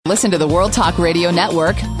Listen to the World Talk Radio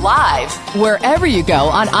Network live wherever you go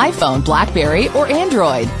on iPhone, BlackBerry, or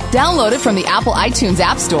Android. Download it from the Apple iTunes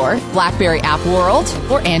App Store, BlackBerry App World,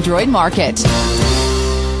 or Android Market.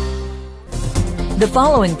 The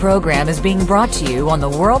following program is being brought to you on the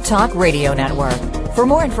World Talk Radio Network. For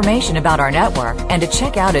more information about our network and to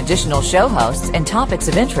check out additional show hosts and topics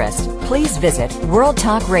of interest, please visit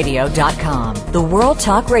worldtalkradio.com. The World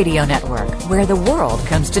Talk Radio Network, where the world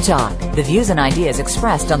comes to talk. The views and ideas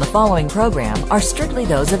expressed on the following program are strictly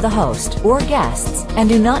those of the host or guests and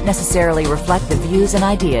do not necessarily reflect the views and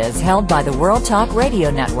ideas held by the World Talk Radio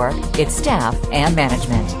Network, its staff, and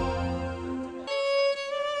management.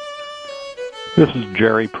 This is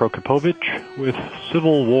Jerry Prokopowicz with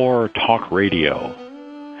Civil War Talk Radio.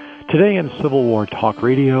 Today in Civil War Talk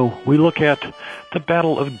Radio, we look at the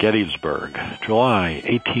Battle of Gettysburg, July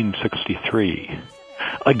 1863.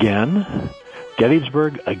 Again?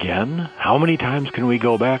 Gettysburg again? How many times can we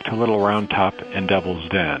go back to Little Round Top and Devil's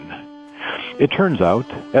Den? It turns out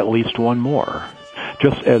at least one more.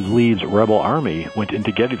 Just as Lee's rebel army went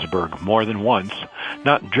into Gettysburg more than once,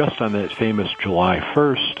 not just on that famous July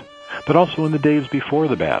 1st, but also in the days before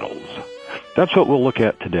the battles. That's what we'll look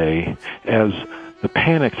at today as the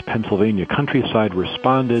panicked Pennsylvania countryside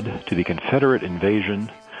responded to the Confederate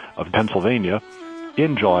invasion of Pennsylvania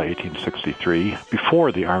in July 1863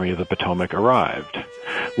 before the Army of the Potomac arrived.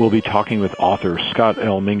 We'll be talking with author Scott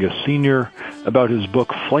L. Mingus Sr. about his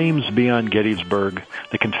book Flames Beyond Gettysburg,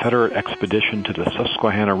 The Confederate Expedition to the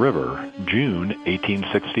Susquehanna River, June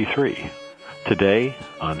 1863. Today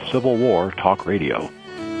on Civil War Talk Radio.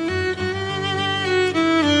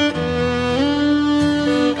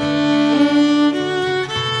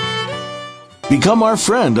 Become our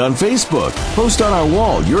friend on Facebook. Post on our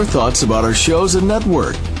wall your thoughts about our shows and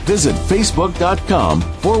network. Visit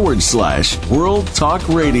facebook.com/World Talk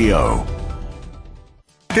Radio.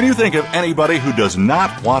 Can you think of anybody who does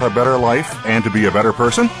not want a better life and to be a better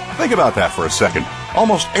person? Think about that for a second.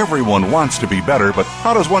 Almost everyone wants to be better, but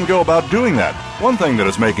how does one go about doing that? One thing that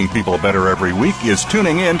is making people better every week is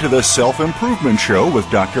tuning in to the Self-Improvement Show with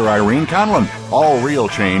Dr. Irene Conlon. All real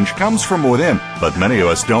change comes from within, but many of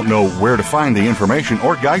us don't know where to find the information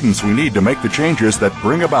or guidance we need to make the changes that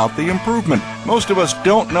bring about the improvement. Most of us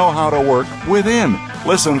don't know how to work within.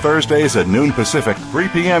 Listen Thursdays at noon Pacific, 3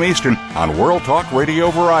 p.m. Eastern on World Talk Radio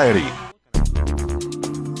Variety.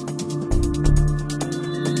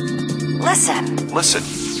 Listen.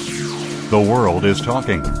 The world is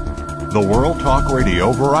talking. The World Talk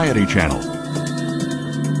Radio Variety Channel.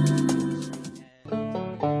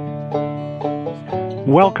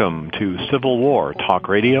 Welcome to Civil War Talk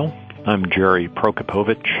Radio. I'm Jerry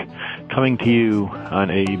Prokopowicz, coming to you on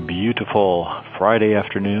a beautiful Friday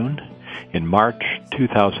afternoon in March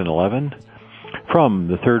 2011 from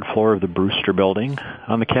the third floor of the Brewster Building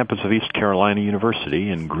on the campus of East Carolina University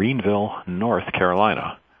in Greenville, North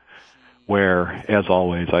Carolina, where, as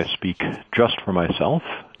always, I speak just for myself,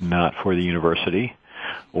 not for the university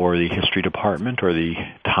or the history department or the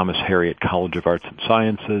Thomas Harriot College of Arts and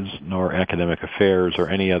Sciences, nor academic affairs or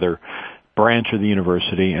any other branch of the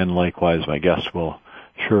university, and likewise my guest will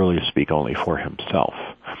surely speak only for himself.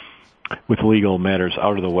 With legal matters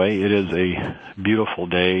out of the way, it is a beautiful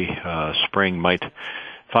day. Spring might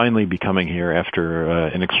finally be coming here after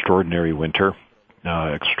an extraordinary winter,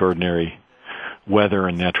 extraordinary weather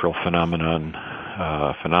and natural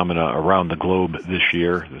phenomena around the globe this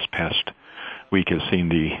year. This past week has seen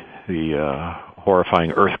the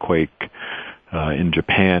horrifying earthquake in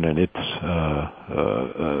Japan and its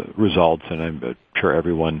results, and I'm sure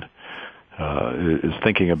everyone is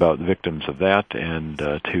thinking about the victims of that. And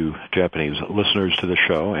to Japanese listeners to the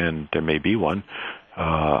show, and there may be one,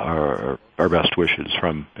 our best wishes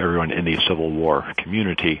from everyone in the Civil War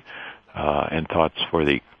community, and thoughts for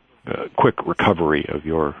the quick recovery of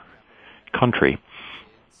your country.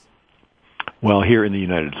 Well, here in the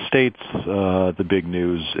United States, the big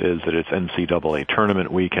news is that it's NCAA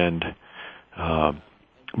tournament weekend.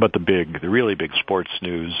 But the really big sports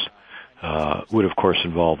news would, of course,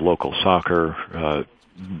 involve local soccer.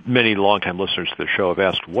 Many longtime listeners to the show have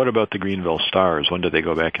asked, what about the Greenville Stars? When do they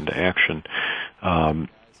go back into action?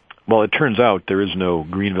 Well, it turns out there is no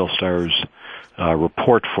Greenville Stars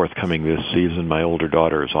report forthcoming this season. My older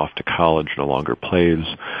daughter is off to college, no longer plays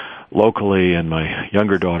locally, and my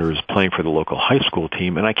younger daughter is playing for the local high school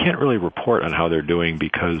team, and I can't really report on how they're doing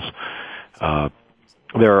because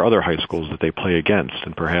there are other high schools that they play against,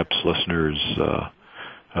 and perhaps listeners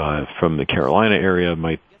from the Carolina area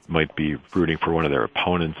might be rooting for one of their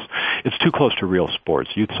opponents. It's too close to real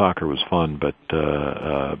sports. Youth soccer was fun, but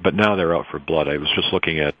now they're out for blood. I was just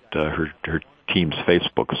looking at her team's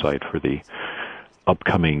Facebook site for the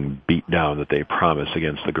upcoming beatdown that they promise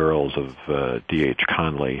against the girls of D.H.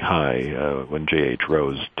 Conley High when J.H.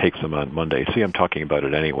 Rose takes them on Monday. See, I'm talking about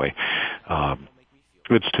it anyway.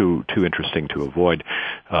 It's too interesting to avoid.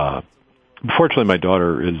 Fortunately, my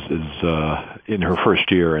daughter is in her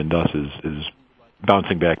first year, and thus is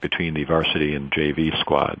bouncing back between the varsity and JV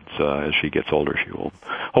squads. As she gets older, she will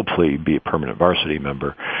hopefully be a permanent varsity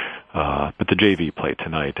member. But the JV play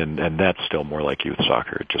tonight, and that's still more like youth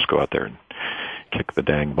soccer. Just go out there and kick the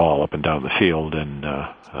dang ball up and down the field, and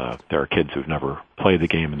there are kids who've never played the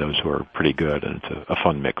game and those who are pretty good, and it's a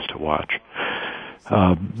fun mix to watch.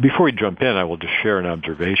 Before we jump in, I will just share an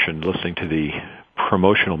observation listening to the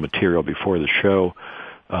promotional material before the show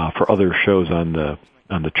for other shows on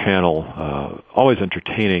the channel. Always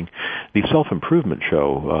entertaining. The self-improvement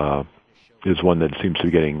show is one that seems to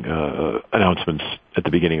be getting announcements at the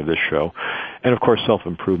beginning of this show. And, of course,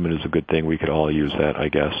 self-improvement is a good thing. We could all use that, I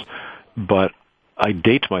guess. But I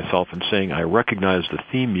date myself in saying I recognize the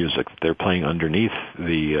theme music that they're playing underneath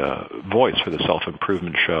the voice for the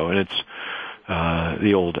self-improvement show, and it's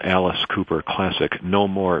the old Alice Cooper classic, No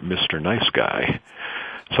More Mr. Nice Guy.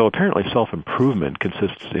 So apparently self-improvement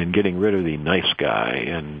consists in getting rid of the nice guy,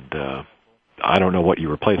 and I don't know what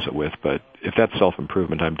you replace it with, but if that's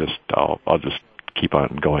self-improvement, I'll just keep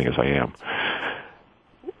on going as I am.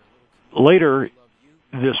 Later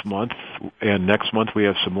this month and next month, we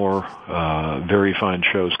have some more very fine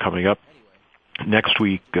shows coming up. Next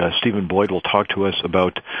week, Stephen Boyd will talk to us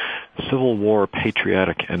about Civil War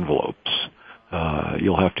patriotic envelopes.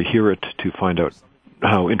 You'll have to hear it to find out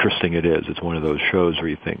how interesting it is. It's one of those shows where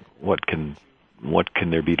you think, what can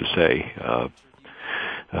there be to say?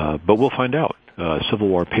 But we'll find out. Civil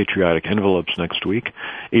War patriotic envelopes next week.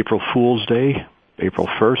 April Fool's Day, April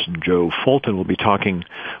 1st, Joe Fulton will be talking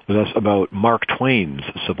with us about Mark Twain's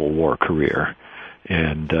Civil War career.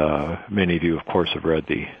 And many of you, of course, have read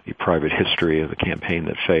the private history of the campaign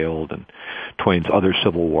that failed and Twain's other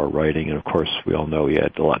Civil War writing. And, of course, we all know he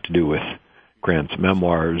had a lot to do with Grant's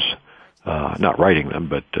memoirs, not writing them,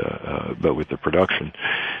 but with the production.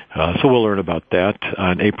 So we'll learn about that.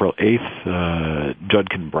 On April 8th,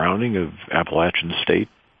 Judkin Browning of Appalachian State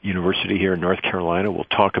University here in North Carolina will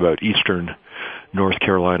talk about Eastern North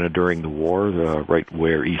Carolina during the war, right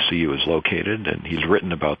where ECU is located, and he's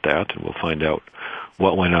written about that, and we'll find out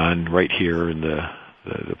what went on right here in the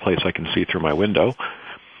place I can see through my window.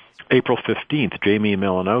 April 15th, Jamie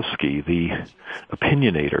Malinowski, the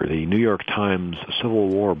opinionator, the New York Times Civil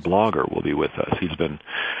War blogger, will be with us. He's been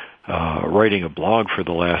writing a blog for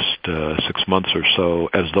the last 6 months or so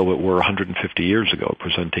as though it were 150 years ago,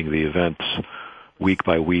 presenting the events week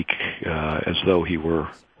by week as though he were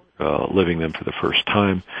living them for the first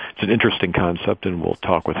time. It's an interesting concept, and we'll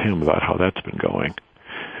talk with him about how that's been going.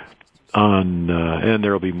 And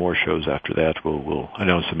there will be more shows after that. We'll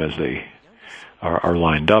announce them as they are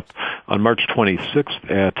lined up. On March 26th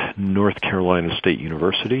at North Carolina State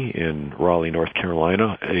University in Raleigh, North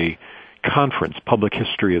Carolina, a conference, Public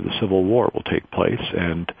History of the Civil War, will take place.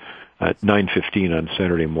 And at 9:15 on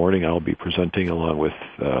Saturday morning, I'll be presenting along with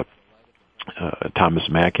Thomas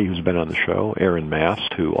Mackey, who's been on the show, Aaron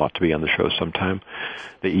Mast, who ought to be on the show sometime.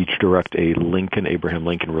 They each direct a Abraham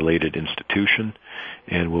Lincoln-related institution,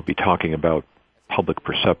 and we'll be talking about public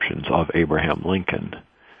perceptions of Abraham Lincoln.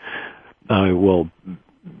 I will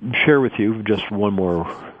share with you just one more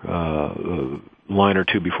line or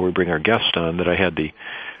two before we bring our guest on, that I had the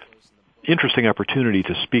interesting opportunity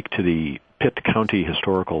to speak to the Pitt County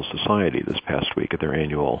Historical Society this past week at their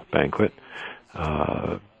annual banquet.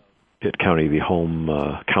 Pitt County, the home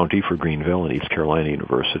county for Greenville and East Carolina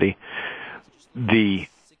University. The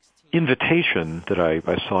invitation that I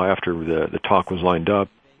saw after the talk was lined up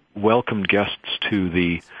welcomed guests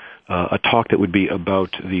to a talk that would be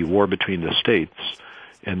about the war between the states,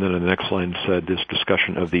 and then in the next line said this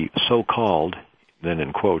discussion of the so-called, then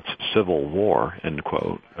in quotes, Civil War, end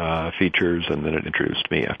quote, features, and then it introduced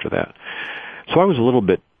me after that. So I was a little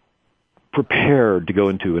bit prepared to go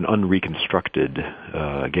into an unreconstructed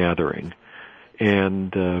gathering,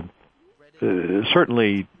 and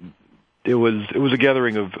certainly it was a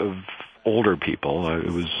gathering of older people.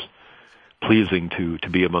 It was pleasing to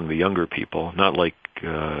be among the younger people, not like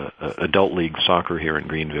adult league soccer here in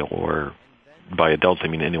Greenville, or by adults I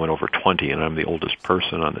mean anyone over 20, and I'm the oldest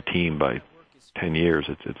person on the team by 10 years.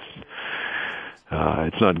 It's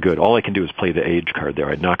not good. All I can do is play the age card there.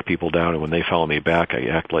 I knock people down, and when they follow me back, I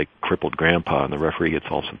act like crippled grandpa, and the referee gets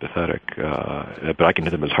all sympathetic. But I can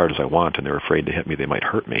hit them as hard as I want, and they're afraid to hit me. They might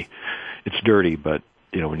hurt me. It's dirty, but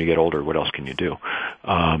when you get older, what else can you do?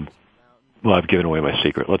 well, I've given away my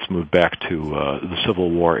secret. Let's move back to the Civil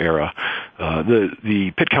War era.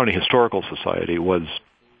 The Pitt County Historical Society was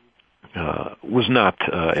not,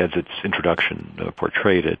 as its introduction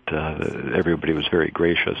portrayed it. Everybody was very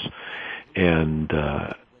gracious, and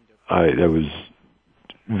I was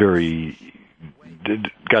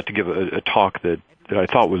got to give a talk that I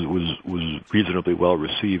thought was reasonably well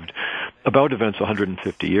received about events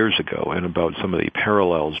 150 years ago, and about some of the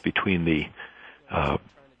parallels between the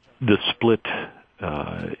split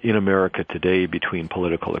in America today between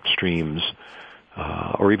political extremes,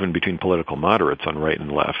 or even between political moderates on right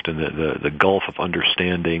and left, and the gulf of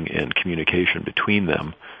understanding and communication between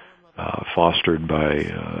them, fostered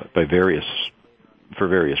by various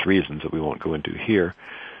reasons that we won't go into here.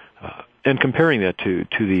 And comparing that to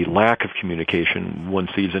the lack of communication one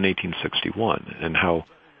sees in 1861, and how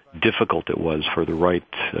difficult it was for the right,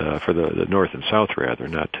 for the North and South rather,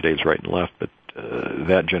 not today's right and left, but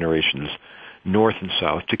that generation's North and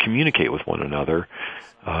South, to communicate with one another,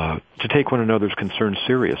 to take one another's concerns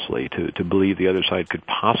seriously, to believe the other side could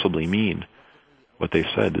possibly mean what they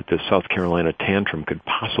said, that the South Carolina tantrum could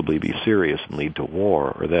possibly be serious and lead to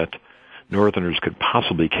war, or that Northerners could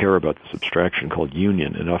possibly care about this abstraction called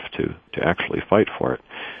Union enough to actually fight for it.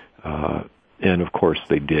 And of course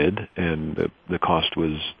they did, and the cost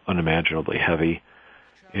was unimaginably heavy,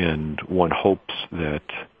 and one hopes that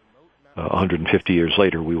 150 years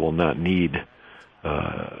later we will not need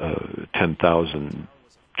 10,000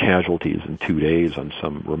 casualties in 2 days on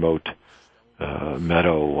some remote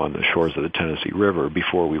meadow on the shores of the Tennessee River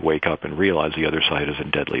before we wake up and realize the other side is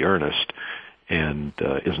in deadly earnest and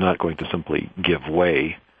is not going to simply give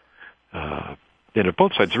way. And if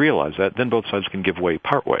both sides realize that, then both sides can give way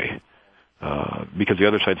part way, because the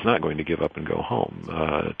other side's not going to give up and go home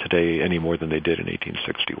today any more than they did in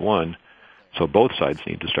 1861. So both sides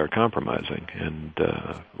need to start compromising, and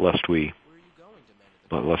lest we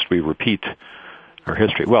repeat our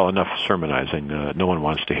history. Well, enough sermonizing. No one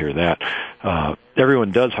wants to hear that.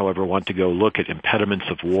 Everyone does, however, want to go look at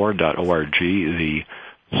impedimentsofwar.org, the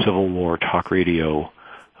Civil War Talk Radio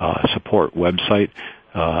support website.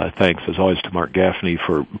 Thanks, as always, to Mark Gaffney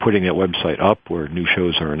for putting that website up where new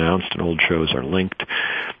shows are announced and old shows are linked.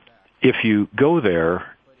 If you go there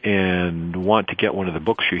and want to get one of the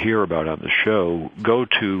books you hear about on the show, go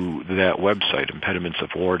to that website,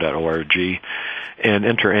 impedimentsofwar.org, and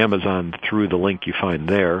enter Amazon through the link you find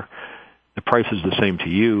there. The price is the same to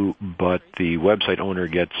you, but the website owner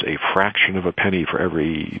gets a fraction of a penny for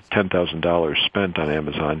every $10,000 spent on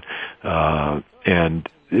Amazon, and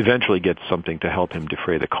eventually gets something to help him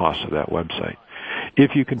defray the cost of that website.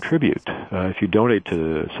 If you contribute, if you donate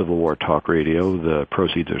to Civil War Talk Radio, the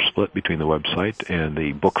proceeds are split between the website and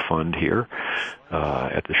the book fund here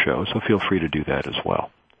at the show, so feel free to do that as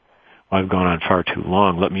well. I've gone on far too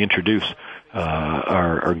long. Let me introduce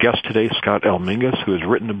our guest today, Scott L. Mingus, who has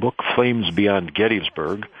written a book, Flames Beyond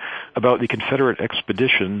Gettysburg, about the Confederate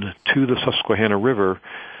expedition to the Susquehanna River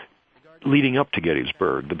leading up to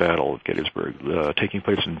Gettysburg, the Battle of Gettysburg, taking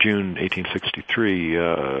place in June 1863.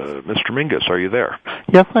 Mr. Mingus, are you there?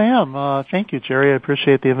 Yes, I am. Thank you, Jerry. I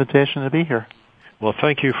appreciate the invitation to be here. Well,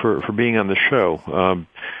 thank you for being on the show.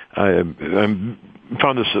 I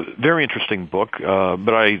found this a very interesting book,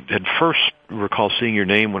 but I had first recall seeing your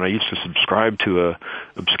name when I used to subscribe to a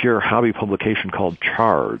obscure hobby publication called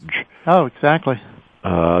Charge. Oh, exactly.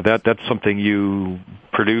 That's something you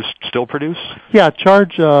still produce? Yeah,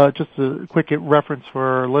 Charge, just a quick reference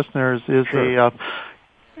for our listeners, is sure. a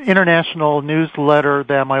international newsletter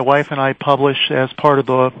that my wife and I publish as part of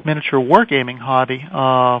the miniature wargaming hobby,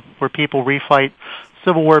 where people refight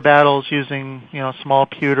Civil War battles using, small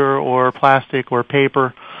pewter or plastic or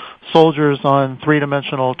paper soldiers on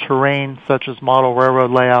three-dimensional terrain, such as model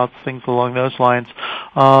railroad layouts, things along those lines.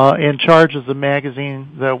 And Charge is a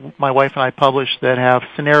magazine that my wife and I publish that have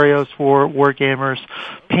scenarios for wargamers,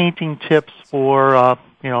 painting tips for,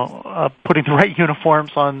 putting the right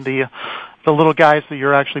uniforms on the little guys that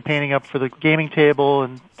you're actually painting up for the gaming table,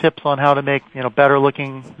 and tips on how to make,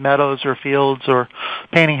 better-looking meadows or fields or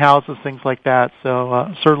painting houses, things like that.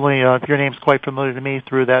 So certainly your name's quite familiar to me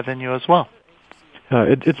through that venue as well.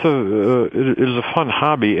 It is a fun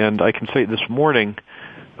hobby, and I can say this morning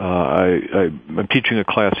I'm teaching a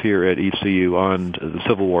class here at ECU on the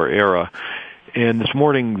Civil War era, and this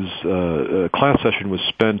morning's class session was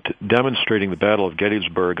spent demonstrating the Battle of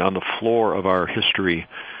Gettysburg on the floor of our history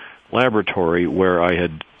laboratory, where I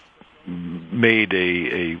had made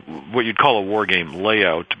a what you'd call a war game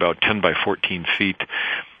layout, about 10 by 14 feet,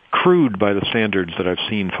 crude by the standards that I've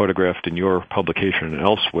seen photographed in your publication and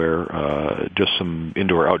elsewhere, just some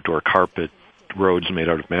indoor-outdoor carpet, roads made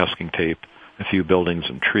out of masking tape, a few buildings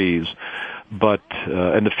and trees. But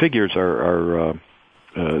and the figures are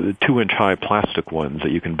 2-inch high plastic ones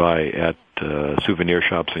that you can buy at souvenir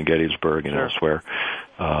shops in Gettysburg and elsewhere.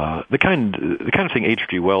 The kind of thing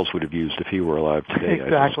H.G. Wells would have used if he were alive today,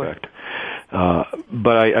 exactly. I suspect.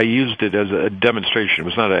 But I used it as a demonstration. It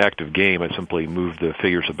was not an active game. I simply moved the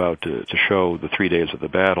figures about to show the 3 days of the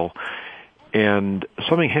battle. And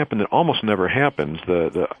something happened that almost never happens.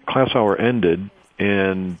 The class hour ended,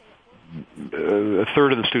 and a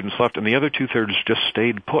third of the students left, and the other 2/3 just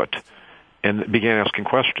stayed put and began asking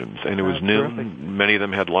questions. And it was noon. Terrific. Many of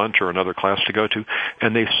them had lunch or another class to go to,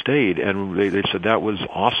 and they stayed, and they said that was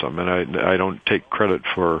awesome. And I don't take credit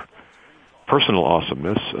for personal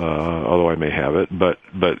awesomeness, although I may have it, but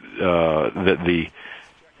that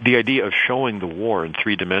the idea of showing the war in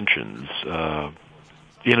 3 dimensions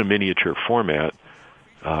in a miniature format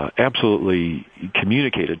absolutely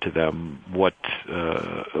communicated to them what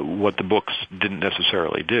the books didn't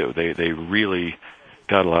necessarily do. They really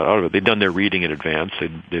got a lot out of it. They'd done their reading in advance.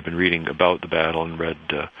 They'd been reading about the battle and read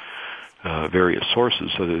various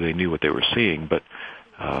sources so that they knew what they were seeing. But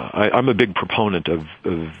I'm a big proponent of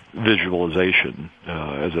visualization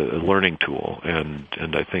as a learning tool, and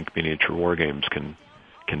I think miniature war games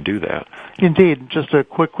can do that. Indeed. Just a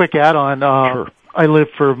quick add-on. Sure. I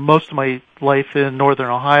lived for most of my life in northern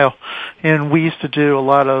Ohio, and we used to do a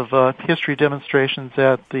lot of history demonstrations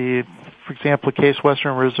at for example, Case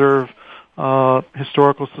Western Reserve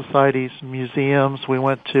Historical Societies, museums. We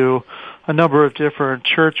went to a number of different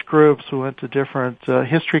church groups. We went to different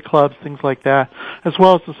history clubs, things like that, as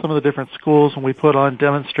well as to some of the different schools, and we put on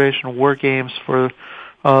demonstration war games for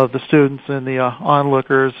the students and the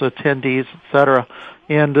onlookers, attendees, etc.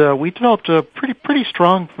 And we developed a pretty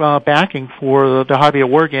strong backing for the hobby of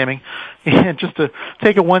wargaming. And just to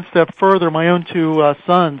take it one step further, my own 2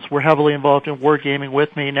 sons were heavily involved in wargaming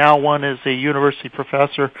with me. Now one is a university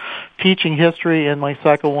professor teaching history, and my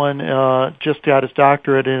second one just got his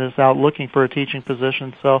doctorate and is out looking for a teaching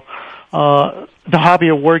position. So the hobby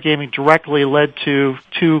of wargaming directly led to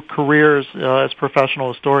 2 careers as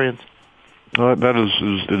professional historians. That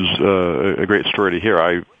is a great story to hear.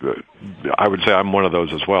 I would say I'm one of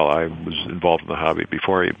those as well. I was involved in the hobby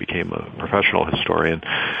before I became a professional historian,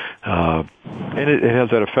 and it has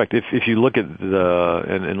that effect. If you look at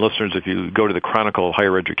and listeners, if you go to the Chronicle of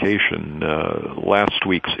Higher Education, last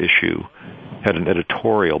week's issue had an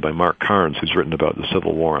editorial by Mark Carnes, who's written about the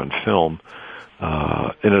Civil War on film,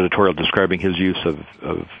 an editorial describing his use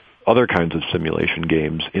of other kinds of simulation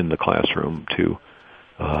games in the classroom to,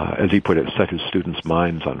 as he put it, set his students'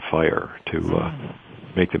 minds on fire to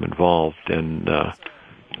make them involved. And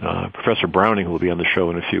Professor Browning, who will be on the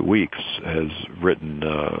show in a few weeks, has written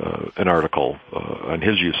an article on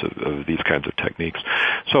his use of these kinds of techniques.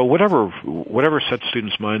 So whatever sets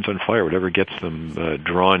students' minds on fire, whatever gets them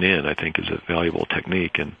drawn in, I think is a valuable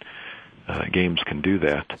technique, and games can do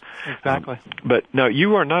that. Exactly. But now,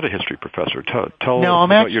 you are not a history professor. Tell no,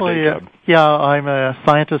 I'm about actually, your day job. I'm a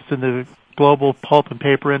scientist in the global pulp and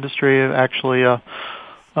paper industry. Actually,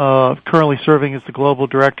 currently serving as the global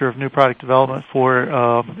director of new product development for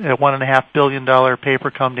a $1.5 billion paper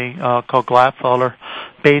company called Glatfelter,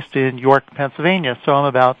 based in York, Pennsylvania. So I'm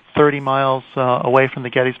about 30 miles away from the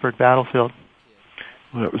Gettysburg battlefield.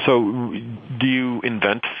 So, do you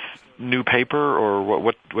invent new paper, or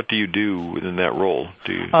what do you do in that role?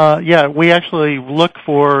 We actually look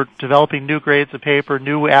for developing new grades of paper,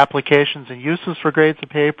 new applications and uses for grades of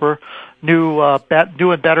paper, new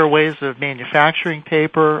and better ways of manufacturing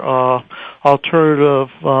paper, alternative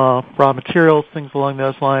raw materials, things along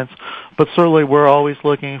those lines. But certainly, we're always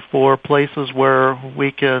looking for places where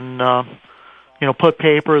we can put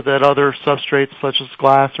paper that other substrates such as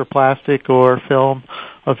glass or plastic or film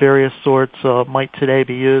of various sorts might today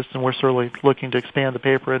be used, and we're certainly looking to expand the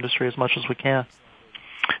paper industry as much as we can.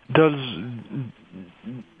 Does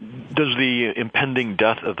the impending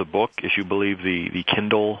death of the book, if you believe the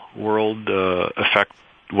Kindle world, affect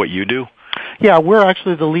what you do? Yeah, we're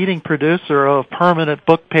actually the leading producer of permanent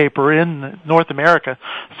book paper in North America.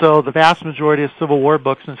 So the vast majority of Civil War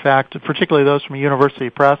books, in fact, particularly those from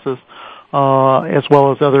university presses, as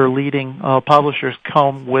well as other leading publishers,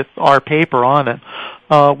 come with our paper on it.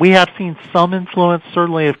 We have seen some influence,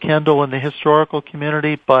 certainly, of Kindle in the historical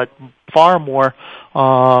community, but far more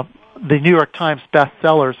the New York Times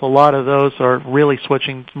bestsellers. A lot of those are really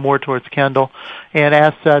switching more towards Kindle, and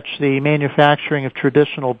as such, the manufacturing of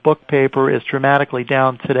traditional book paper is dramatically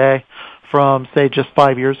down today from, say, just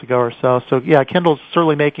 5 years ago or so. So, yeah, Kindle's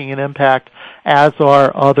certainly making an impact, as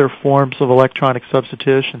are other forms of electronic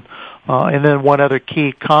substitution. And then one other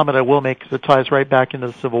key comment I will make, because it ties right back into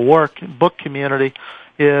the Civil War book community,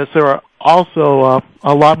 is there are also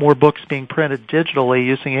a lot more books being printed digitally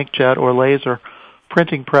using inkjet or laser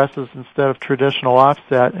printing presses instead of traditional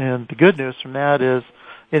offset. And the good news from that is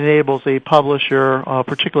it enables a publisher,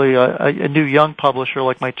 particularly a new young publisher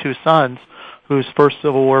like my two sons, whose first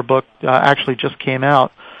Civil War book actually just came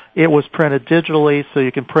out. It was printed digitally, so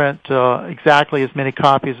you can print exactly as many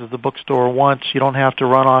copies as the bookstore wants. You don't have to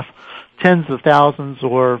run off tens of thousands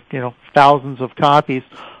or thousands of copies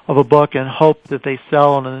of a book and hope that they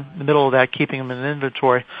sell in the middle of that, keeping them in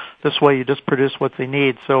inventory. This way you just produce what they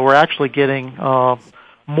need. So we're actually getting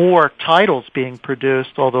more titles being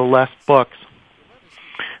produced, although less books.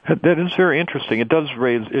 That is very interesting. It does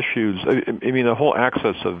raise issues. I mean, the whole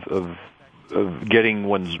access of getting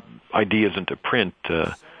one's ideas into print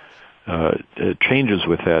changes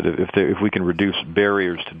with that. If we can reduce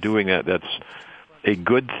barriers to doing that, that's a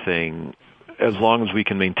good thing, as long as we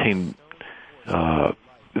can maintain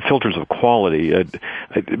filters of quality.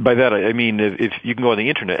 By that I mean, if you can go on the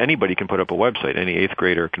internet, anybody can put up a website. Any eighth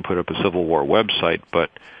grader can put up a Civil War website, but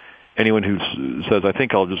anyone who says, I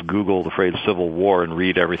think I'll just Google the phrase Civil War and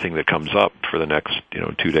read everything that comes up for the next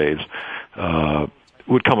 2 days,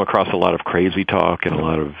 would come across a lot of crazy talk and a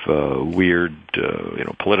lot of weird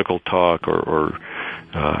political talk or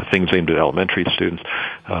things aimed at elementary students.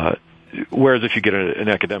 Whereas if you get an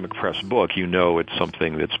academic press book, it's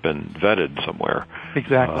something that's been vetted somewhere.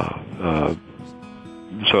 Exactly.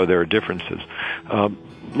 So there are differences.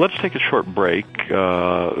 Let's take a short break.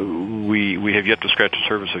 We have yet to scratch the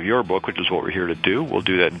surface of your book, which is what we're here to do. We'll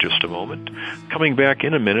do that in just a moment. Coming back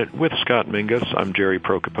in a minute with Scott Mingus, I'm Jerry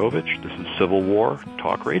Prokopowicz. This is Civil War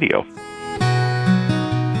Talk Radio.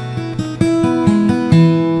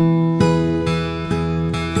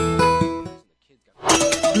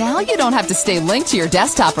 Now you don't have to stay linked to your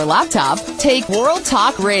desktop or laptop. Take World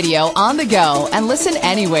Talk Radio on the go and listen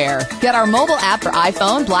anywhere. Get our mobile app for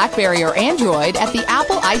iPhone, BlackBerry, or Android at the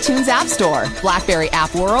Apple iTunes App Store, BlackBerry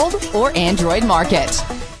App World, or Android Market.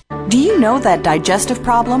 Do you know that digestive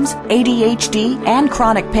problems, ADHD, and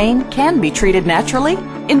chronic pain can be treated naturally?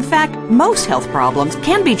 In fact, most health problems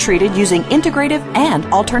can be treated using integrative and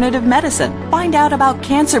alternative medicine. Find out about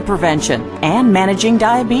cancer prevention and managing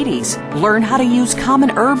diabetes. Learn how to use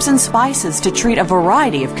common herbs and spices to treat a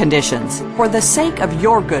variety of conditions. For the sake of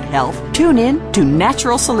your good health, tune in to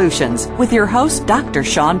Natural Solutions with your host, Dr.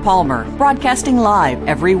 Sean Palmer, broadcasting live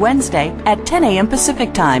every Wednesday at 10 a.m.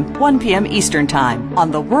 Pacific Time, 1 p.m. Eastern Time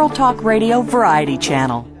on the World Talk Radio Variety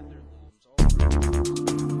Channel.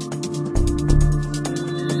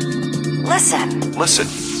 Listen.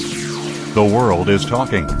 The world is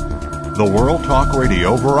talking. The World Talk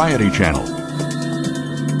Radio Variety Channel.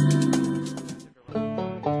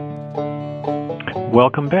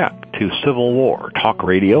 Welcome back to Civil War Talk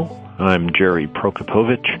Radio. I'm Jerry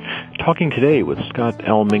Prokopowicz, talking today with Scott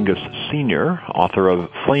L. Mingus Sr., author of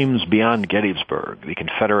Flames Beyond Gettysburg, the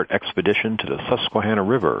Confederate Expedition to the Susquehanna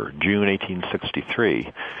River, June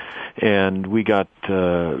 1863. And we got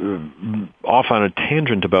off on a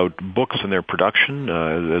tangent about books and their production.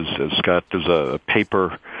 As Scott is a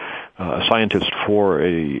scientist for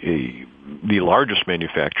the largest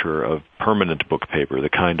manufacturer of permanent book paper, the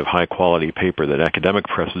kind of high-quality paper that academic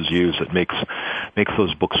presses use that makes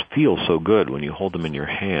those books feel so good when you hold them in your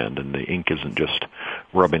hand and the ink isn't just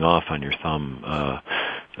rubbing off on your thumb.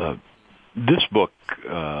 This book,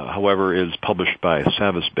 however, is published by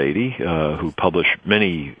Savas Beatty, who published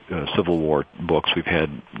many Civil War books. We've had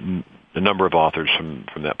a number of authors from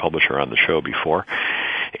that publisher on the show before.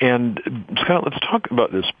 And, Scott, let's talk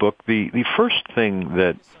about this book. The first thing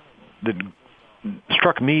that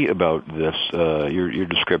struck me about this, your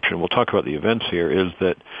description, we'll talk about the events here, is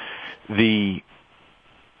that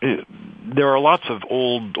there are lots of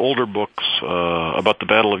older books about the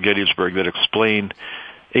Battle of Gettysburg that explain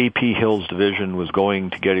A.P. Hill's division was going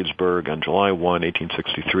to Gettysburg on July 1,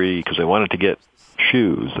 1863, because they wanted to get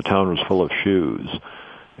shoes. The town was full of shoes.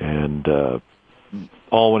 And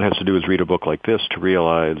all one has to do is read a book like this to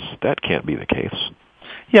realize that can't be the case.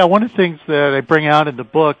 Yeah, one of the things that I bring out in the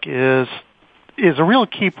book is a real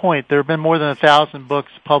key point. There have been more than 1,000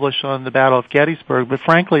 books published on the Battle of Gettysburg, but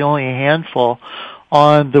frankly only a handful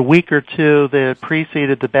on the week or two that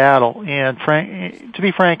preceded the battle. And to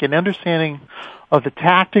be frank, an understanding of the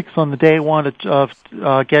tactics on the day one of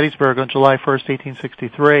Gettysburg on July 1st,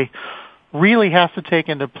 1863, really has to take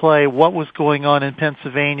into play what was going on in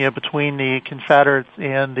Pennsylvania between the Confederates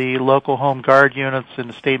and the local home guard units and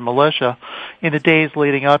the state militia in the days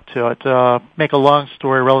leading up to it. Make a long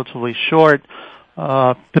story relatively short,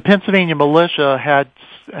 the Pennsylvania militia had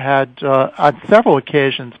had on several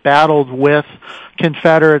occasions battled with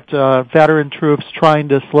Confederate veteran troops trying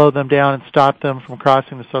to slow them down and stop them from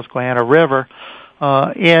crossing the Susquehanna River.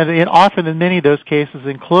 And often in many of those cases,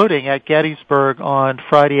 including at Gettysburg on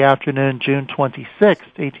Friday afternoon, June 26,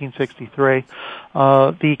 1863,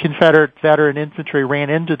 the Confederate veteran infantry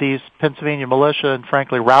ran into these Pennsylvania militia and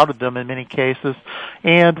frankly routed them in many cases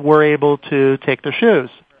and were able to take their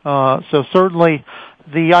shoes. So certainly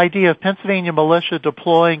the idea of Pennsylvania militia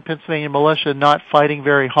deploying, Pennsylvania militia not fighting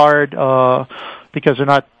very hard because they're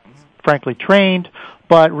not frankly trained,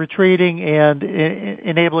 but retreating and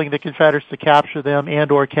enabling the Confederates to capture them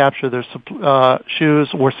and or capture their shoes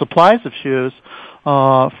or supplies of shoes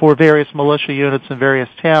for various militia units in various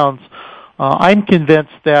towns. I'm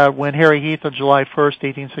convinced that when Harry Heath on July 1st,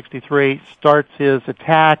 1863, starts his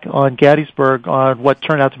attack on Gettysburg on what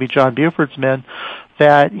turned out to be John Buford's men,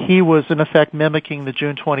 that he was in effect mimicking the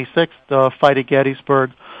June 26th fight at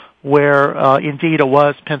Gettysburg, where indeed it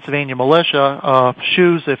was Pennsylvania militia,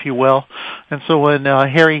 shoes, if you will. And so when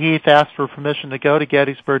Harry Heath asked for permission to go to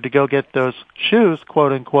Gettysburg to go get those shoes,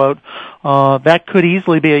 quote unquote, that could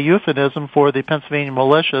easily be a euphemism for the Pennsylvania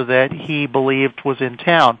militia that he believed was in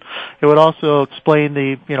town. It would also explain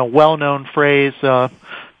the well-known phrase,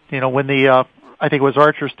 when the I think it was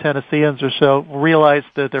Archer's Tennesseans or so realized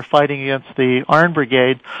that they're fighting against the Iron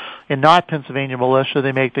Brigade and not Pennsylvania militia,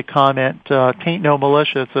 they make the comment, "Tain't no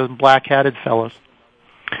militia, it's them black-hatted fellows."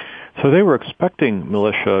 So they were expecting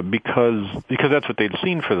militia because that's what they'd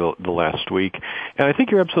seen for the last week, and I think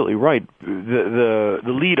you're absolutely right. The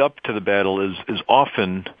lead up to the battle is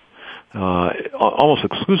often almost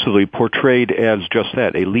exclusively portrayed as just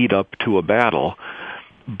that, a lead up to a battle,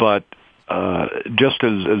 but just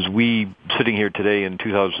as we, sitting here today in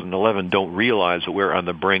 2011, don't realize that we're on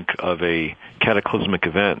the brink of a cataclysmic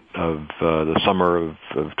event of the summer of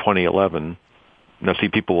 2011. Now, see,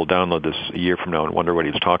 people will download this a year from now and wonder what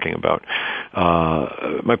he's talking about.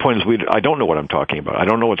 My point is, I don't know what I'm talking about. I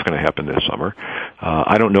don't know what's going to happen this summer.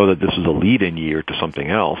 I don't know that this is a lead-in year to something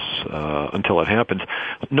else until it happens.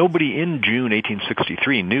 Nobody in June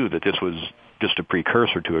 1863 knew that this was just a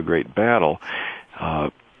precursor to a great battle.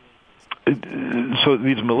 So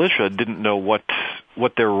these militia didn't know what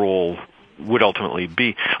their role would ultimately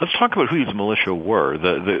be. Let's talk about who these militia were.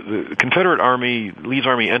 The Confederate Army, Lee's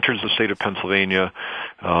Army, enters the state of Pennsylvania,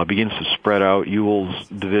 begins to spread out. Ewell's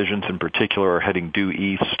divisions in particular are heading due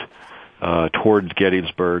east towards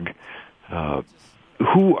Gettysburg. Who's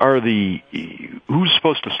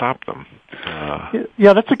supposed to stop them?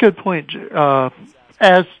 Yeah, that's a good point.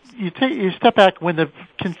 As you step back, when the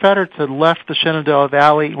Confederates had left the Shenandoah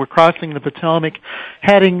Valley, were crossing the Potomac,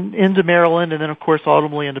 heading into Maryland, and then, of course,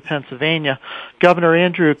 ultimately into Pennsylvania, Governor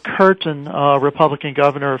Andrew Curtin, Republican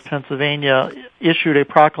governor of Pennsylvania, issued a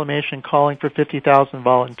proclamation calling for 50,000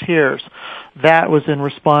 volunteers. That was in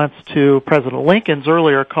response to President Lincoln's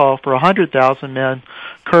earlier call for 100,000 men.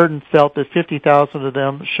 Curtin felt that 50,000 of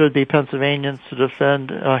them should be Pennsylvanians to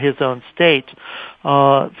defend his own state.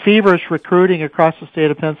 Feverish recruiting across the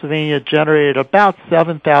state of Pennsylvania generated about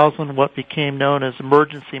 7,000 what became known as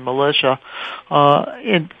emergency militia.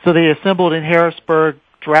 And so they assembled in Harrisburg,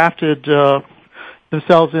 drafted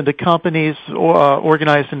themselves into companies,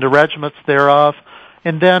 organized into regiments thereof,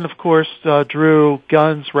 and then, of course, drew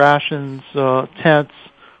guns, rations, tents,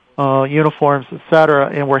 uniforms, etc.,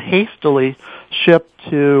 and were hastily shipped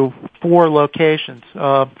to 4 locations.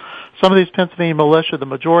 Some of these Pennsylvania militia, the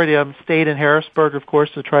majority of them stayed in Harrisburg, of course,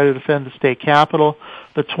 to try to defend the state capital.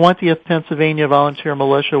 The 20th Pennsylvania Volunteer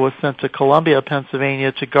Militia was sent to Columbia,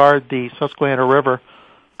 Pennsylvania, to guard the Susquehanna River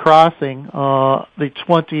crossing. The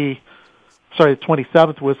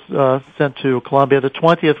 27th was sent to Columbia. The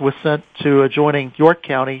 20th was sent to adjoining York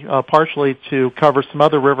County, partially to cover some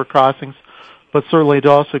other river crossings, but certainly to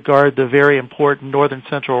also guard the very important Northern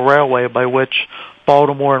Central Railway by which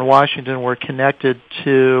Baltimore and Washington were connected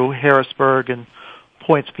to Harrisburg and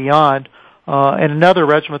points beyond. And another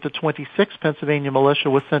regiment, the 26th Pennsylvania Militia,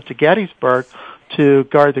 was sent to Gettysburg to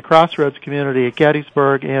guard the Crossroads community at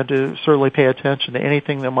Gettysburg and to certainly pay attention to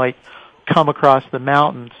anything that might come across the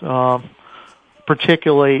mountains,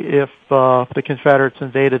 particularly if the Confederates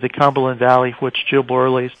invaded the Cumberland Valley, which Jubal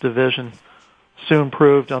Early's division soon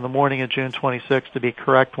proved on the morning of June 26th to be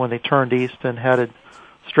correct when they turned east and headed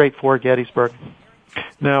straight for Gettysburg.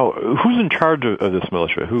 Now, who's in charge of this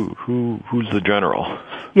militia? Who's the general?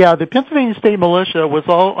 Yeah, the Pennsylvania State Militia was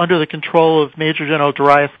all under the control of Major General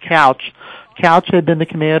Darius Couch. Couch had been the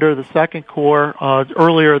commander of the 2nd Corps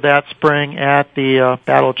earlier that spring at the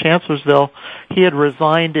Battle of Chancellorsville. He had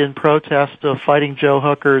resigned in protest of Fighting Joe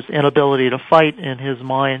Hooker's inability to fight in his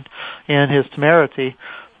mind and his temerity.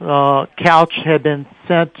 Couch had been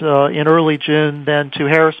sent in early June then to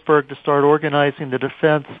Harrisburg to start organizing the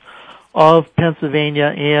defense of Pennsylvania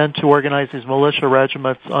and to organize these militia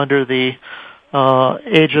regiments under the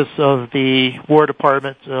aegis of the War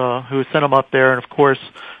Department, who sent them up there, and of course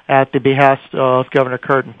at the behest of Governor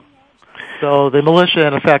Curtin. So the militia,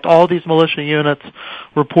 in effect, all these militia units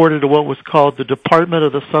reported to what was called the Department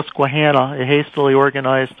of the Susquehanna, a hastily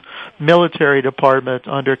organized military department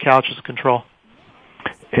under Couch's control.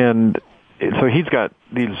 And so he's got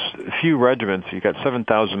these few regiments. You've got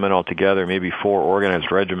 7,000 men altogether, maybe 4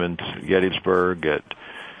 organized regiments, Gettysburg, at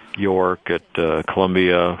York, at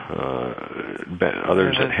Columbia,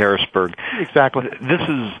 others at Harrisburg. Exactly. This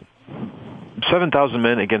is 7,000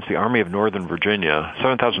 men against the Army of Northern Virginia,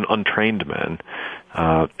 7,000 untrained men.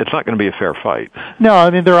 It's not going to be a fair fight. No, I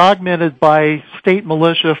mean, they're augmented by state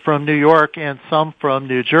militia from New York and some from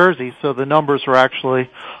New Jersey, so the numbers are actually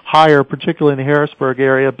higher, particularly in the Harrisburg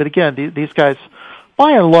area. But again, these guys,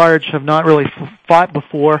 by and large, have not really fought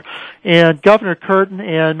before. And Governor Curtin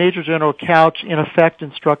and Major General Couch, in effect,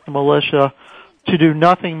 instruct the militia to do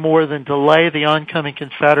nothing more than delay the oncoming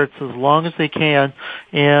Confederates as long as they can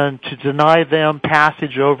and to deny them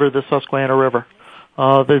passage over the Susquehanna River.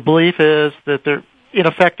 The belief is that they're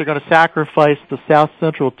going to sacrifice the south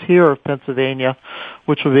central tier of Pennsylvania,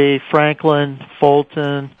 which would be Franklin,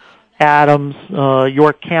 Fulton, Adams,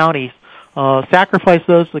 York counties. Sacrifice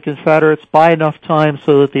those to the Confederates, buy enough time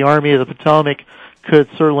so that the Army of the Potomac could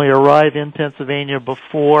certainly arrive in Pennsylvania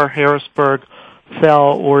before Harrisburg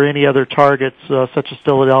fell or any other targets such as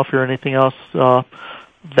Philadelphia or anything else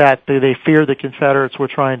that they fear the Confederates were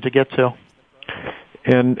trying to get to.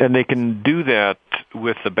 And they can do that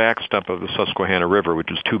with the backstop of the Susquehanna River,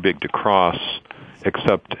 which is too big to cross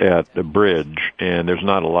except at the bridge, and there's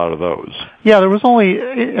not a lot of those. Yeah, there was only,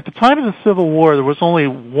 at the time of the Civil War, there was only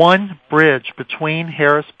one bridge between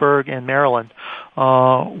Harrisburg and Maryland,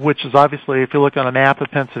 which is obviously, if you look on a map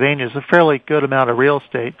of Pennsylvania, is a fairly good amount of real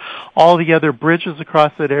estate. All the other bridges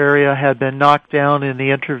across that area had been knocked down in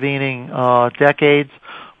the intervening decades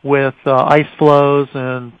with ice flows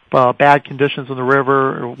and bad conditions in the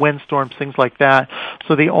river, windstorms, things like that.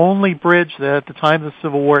 So the only bridge that at the time of the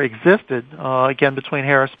Civil War existed, again between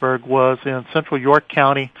Harrisburg, was in central York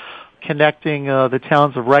County, connecting the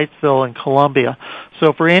towns of Wrightsville and Columbia.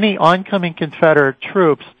 So for any oncoming Confederate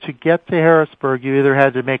troops to get to Harrisburg, you either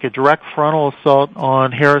had to make a direct frontal assault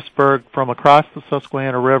on Harrisburg from across the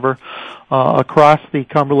Susquehanna River, across the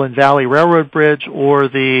Cumberland Valley Railroad Bridge, or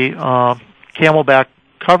the Camelback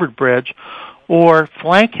Covered Bridge, or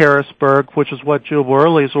flank Harrisburg, which is what Jubal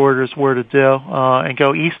Early's orders were to do, and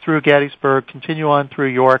go east through Gettysburg, continue on through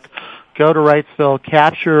York, go to Wrightsville,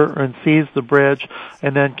 capture and seize the bridge,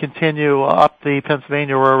 and then continue up the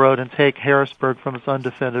Pennsylvania Railroad and take Harrisburg from its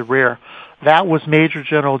undefended rear. That was Major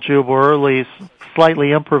General Jubal Early's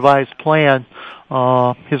slightly improvised plan.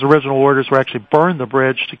 His original orders were actually burn the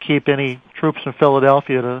bridge to keep any troops from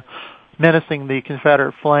Philadelphia to menacing the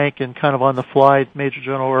Confederate flank, and kind of on the fly, Major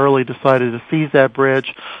General Early decided to seize that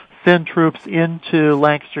bridge, send troops into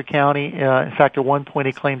Lancaster County. In fact, at one point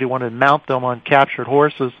he claimed he wanted to mount them on captured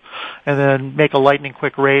horses and then make a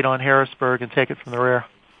lightning-quick raid on Harrisburg and take it from the rear.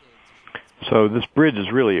 So this bridge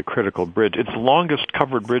is really a critical bridge. It's the longest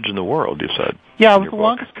covered bridge in the world, you said. Yeah, it was the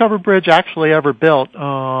longest covered bridge actually ever built. It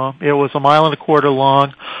was 1.25 miles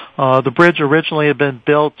long. The bridge originally had been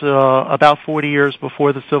built about 40 years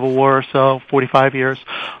before the Civil War, so 45 years.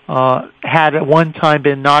 Had at one time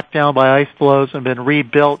been knocked down by ice flows and been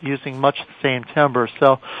rebuilt using much the same timber.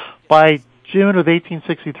 So by June of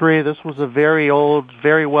 1863, this was a very old,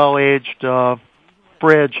 very well-aged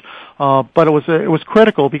bridge. But it was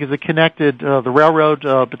critical because it connected the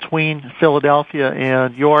railroad between Philadelphia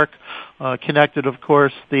and York, connected, of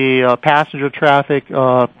course, the passenger traffic.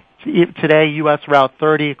 Today, U.S. Route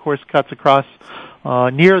 30, of course, cuts across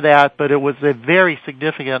near that, but it was a very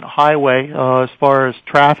significant highway as far as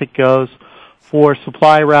traffic goes for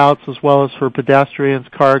supply routes as well as for pedestrians,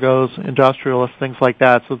 cargoes, industrialists, things like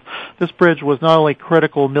that. So this bridge was not only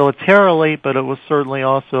critical militarily, but it was certainly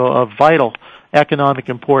also of vital economic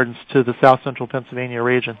importance to the south central Pennsylvania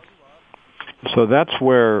region. So that's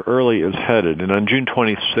where Early is headed, and on June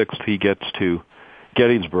 26th he gets to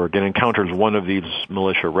Gettysburg and encounters one of these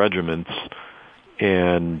militia regiments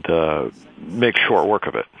and makes short work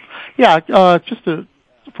of it. Yeah,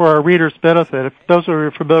 for our readers' benefit, if those who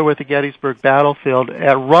are familiar with the Gettysburg battlefield,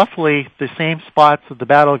 at roughly the same spots that the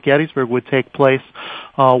Battle of Gettysburg would take place,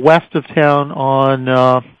 west of town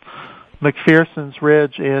on McPherson's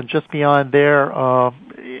Ridge, and just beyond there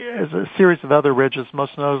is a series of other ridges,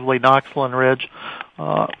 most notably Knoxland Ridge.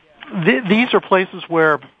 These are places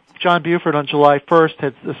where John Buford on July 1st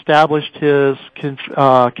had established his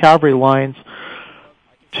cavalry lines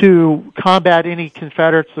to combat any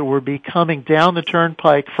Confederates that would be coming down the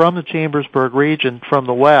turnpike from the Chambersburg region from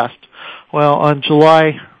the west. Well, on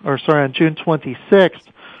June 26th,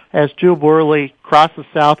 as Jubal Early crossed the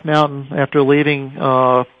South Mountain after leaving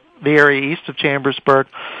the area east of Chambersburg,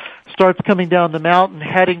 starts coming down the mountain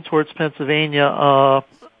heading towards Pennsylvania,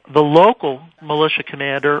 the local militia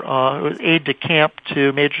commander, aide-de-camp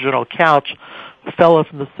to Major General Couch, a fellow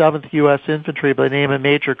from the 7th U.S. Infantry by the name of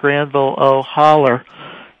Major Granville O. Holler,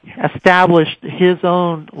 established his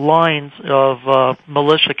own lines of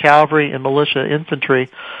militia cavalry and militia infantry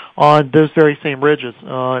on those very same ridges.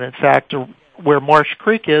 And in fact, where Marsh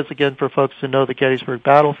Creek is, again, for folks who know the Gettysburg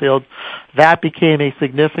battlefield, that became a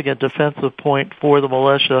significant defensive point for the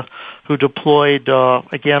militia who deployed,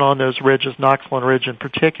 again, on those ridges, Knoxland Ridge in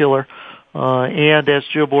particular. And as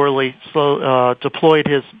Jubal Early deployed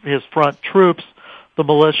his front troops, the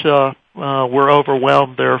militia were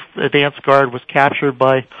overwhelmed. Their advance guard was captured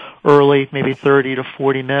by Early, maybe 30 to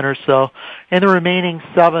 40 men or so. And the remaining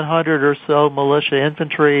 700 or so militia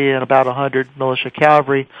infantry and about 100 militia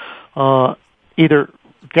cavalry either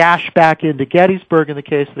dashed back into Gettysburg in the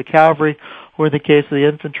case of the cavalry, or in the case of the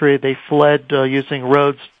infantry, they fled using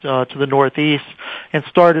roads to the northeast and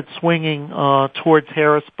started swinging towards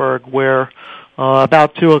Harrisburg, where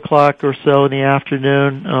about 2 o'clock or so in the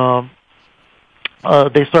afternoon,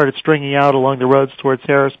 they started stringing out along the roads towards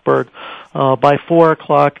Harrisburg. By 4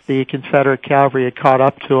 o'clock, the Confederate cavalry had caught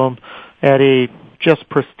up to them at a just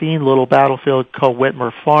pristine little battlefield called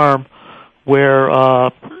Whitmer Farm,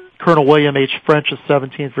 where Colonel William H. French's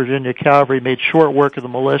 17th Virginia Cavalry made short work of the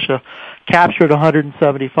militia, captured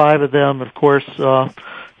 175 of them. Of course,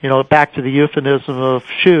 back to the euphemism of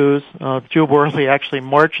shoes, Jubal Early actually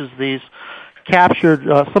marches these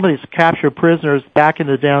some of these captured prisoners back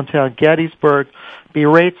into downtown Gettysburg,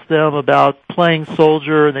 berates them about playing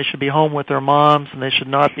soldier, and they should be home with their moms, and they should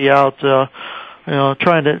not be out,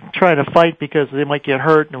 trying to fight because they might get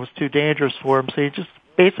hurt, and it was too dangerous for them. So he just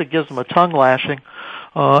basically gives them a tongue lashing,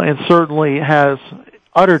 and certainly has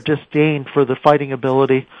utter disdain for the fighting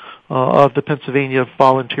ability of the Pennsylvania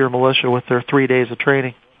volunteer militia with their 3 days of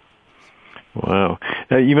training. Wow.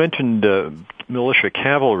 Now, you mentioned militia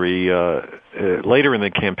cavalry later in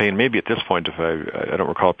the campaign, maybe at this point, if I don't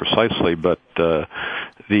recall precisely, but the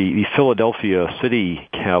Philadelphia City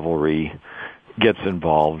Cavalry gets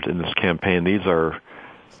involved in this campaign. These are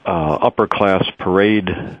upper-class parade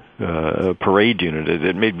unit.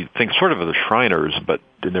 It made me think sort of the Shriners, but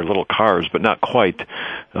in their little cars, but not quite,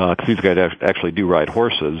 because these guys actually do ride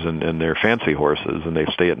horses, and they're fancy horses, and they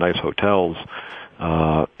stay at nice hotels.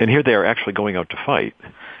 And here they are actually going out to fight.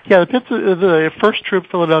 Yeah, the First Troop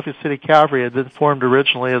Philadelphia City Cavalry had been formed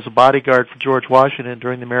originally as a bodyguard for George Washington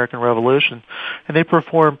during the American Revolution, and they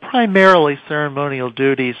performed primarily ceremonial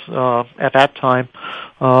duties at that time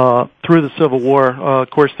through the Civil War. Of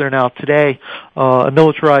course, they're now today a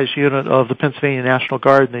militarized unit of the Pennsylvania National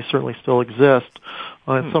Guard, and they certainly still exist.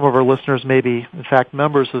 And some of our listeners may be, in fact,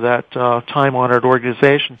 members of that time-honored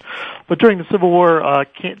organization. But during the Civil War,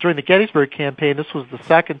 during the Gettysburg campaign, this was the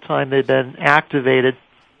second time they'd been activated.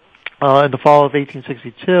 In the fall of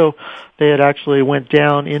 1862, they had actually went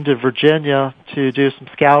down into Virginia to do some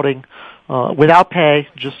scouting without pay,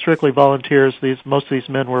 just strictly volunteers. Most of these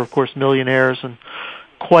men were, of course, millionaires and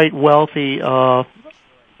quite wealthy, the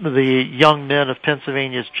young men of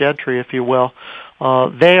Pennsylvania's gentry, if you will.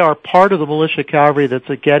 They are part of the militia cavalry that's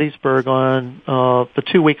at Gettysburg on the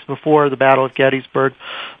 2 weeks before the Battle of Gettysburg.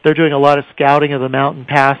 They're doing a lot of scouting of the mountain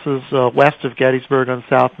passes west of Gettysburg on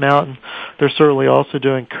South Mountain. They're certainly also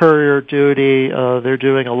doing courier duty. They're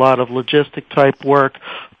doing a lot of logistic type work.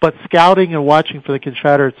 But scouting and watching for the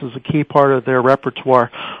Confederates is a key part of their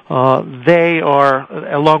repertoire. They are,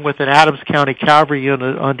 along with an Adams County Cavalry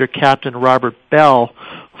unit under Captain Robert Bell,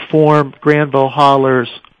 form Granville Holler's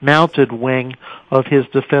mounted wing of his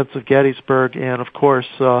defense of Gettysburg, and of course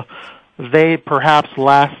they perhaps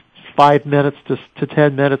last 5 minutes to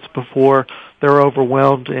 10 minutes before they're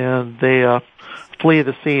overwhelmed and they flee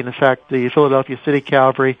the scene. In fact, the Philadelphia City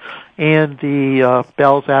Cavalry and the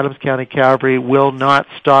Bell's Adams County Cavalry will not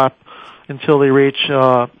stop until they reach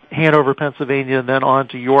Hanover, Pennsylvania, and then on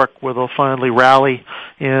to York, where they'll finally rally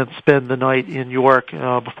and spend the night in York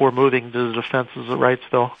before moving to the defenses at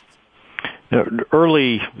Wrightsville.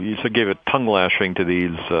 Early, you gave a tongue lashing to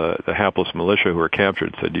these the hapless militia who were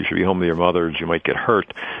captured. Said you should be home with your mothers. You might get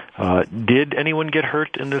hurt. Did anyone get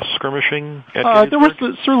hurt in this skirmishing at Gettysburg? There was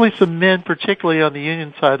certainly some men, particularly on the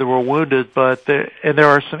Union side, that were wounded. There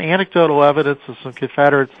are some anecdotal evidence of some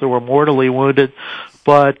Confederates that were mortally wounded.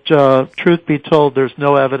 But truth be told, there's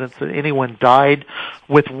no evidence that anyone died,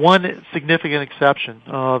 with one significant exception.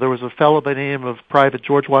 There was a fellow by the name of Private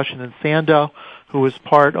George Washington Sandow, who was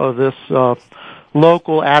part of this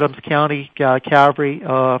local Adams County cavalry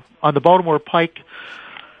on the Baltimore Pike,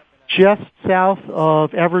 just south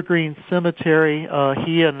of Evergreen Cemetery.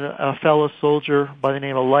 He and a fellow soldier by the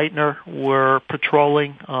name of Leitner were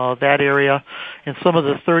patrolling that area, and some of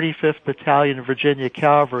the 35th Battalion of Virginia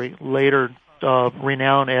Cavalry, later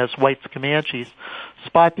renowned as White's Comanches,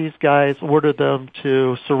 spot these guys, order them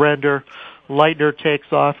to surrender. Leitner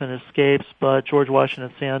takes off and escapes, but George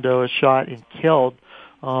Washington Sandow is shot and killed,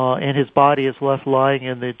 and his body is left lying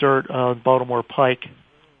in the dirt on Baltimore Pike.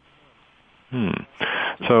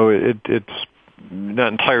 So it's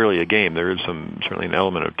not entirely a game. There is certainly an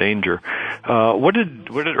element of danger. What did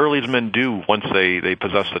Early's men do once they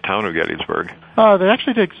possessed the town of Gettysburg? They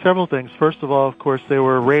actually did several things. First of all, of course, they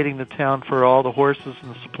were raiding the town for all the horses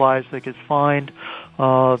and the supplies they could find.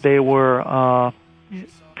 They were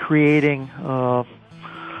creating,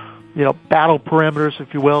 battle perimeters,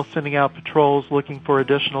 if you will, sending out patrols looking for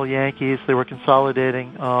additional Yankees. They were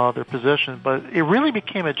consolidating their position, but it really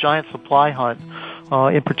became a giant supply hunt.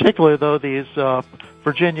 In particular, though, these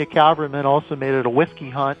Virginia cavalrymen also made it a whiskey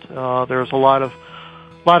hunt. There's a lot of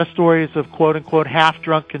stories of quote unquote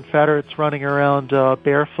half-drunk Confederates running around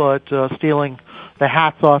barefoot, stealing the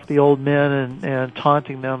hats off the old men and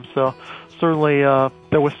taunting them. So certainly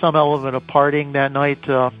there was some element of partying that night.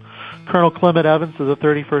 Colonel Clement Evans of the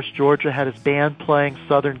 31st Georgia had his band playing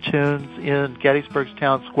Southern tunes in Gettysburg's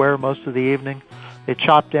town square most of the evening. They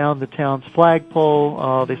chopped down the town's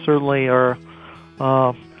flagpole. They certainly are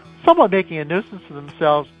somewhat making a nuisance of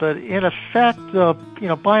themselves, but in effect,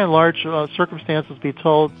 by and large, circumstances be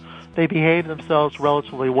told, they behaved themselves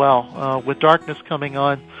relatively well. With darkness coming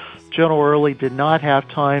on, General Early did not have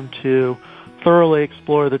time to thoroughly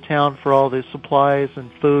explore the town for all the supplies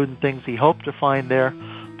and food and things he hoped to find there.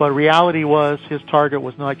 But reality was his target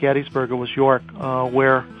was not Gettysburg, it was York,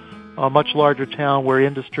 where a much larger town where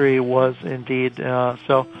industry was indeed.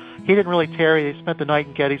 So he didn't really tarry. He spent the night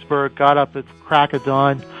in Gettysburg, got up at crack of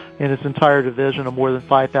dawn, and his entire division of more than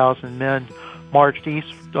 5,000 men marched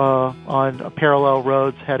east on parallel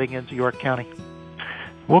roads heading into York County.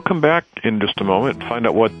 We'll come back in just a moment and find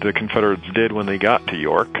out what the Confederates did when they got to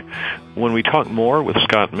York. When we talk more with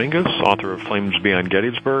Scott Mingus, author of Flames Beyond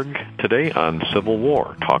Gettysburg, today on Civil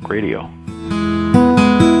War Talk Radio.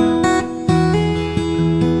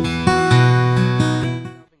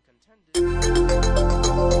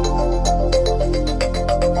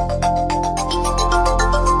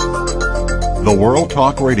 The World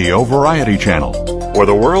Talk Radio Variety Channel, where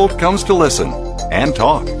the world comes to listen and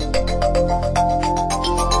talk.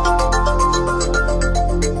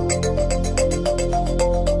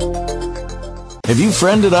 Have you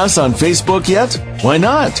friended us on Facebook yet? Why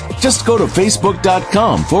not? Just go to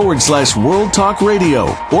facebook.com/World Talk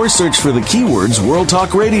Radio or search for the keywords World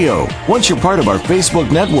Talk Radio. Once you're part of our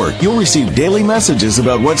Facebook network, you'll receive daily messages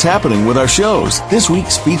about what's happening with our shows, this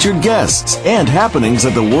week's featured guests, and happenings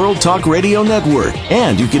at the World Talk Radio Network.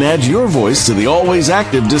 And you can add your voice to the always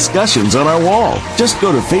active discussions on our wall. Just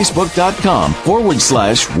go to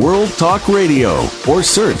facebook.com/World Talk Radio or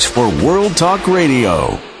search for World Talk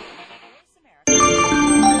Radio.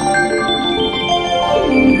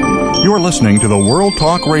 You're listening to the World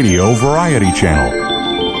Talk Radio Variety Channel.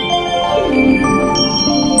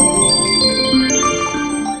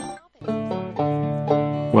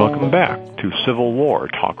 Welcome back to Civil War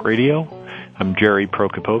Talk Radio. I'm Jerry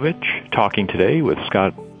Prokopowicz, talking today with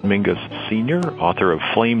Scott Mingus Sr., author of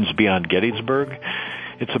Flames Beyond Gettysburg.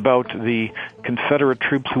 It's about the Confederate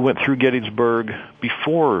troops who went through Gettysburg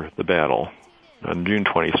before the battle on June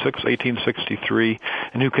 26, 1863,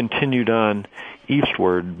 and who continued on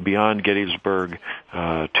eastward beyond Gettysburg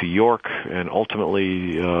to York, and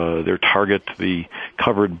ultimately their target, the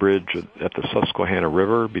covered bridge at the Susquehanna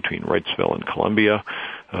River between Wrightsville and Columbia,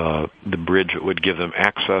 the bridge that would give them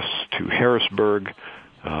access to Harrisburg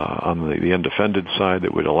on the undefended side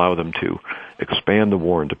that would allow them to expand the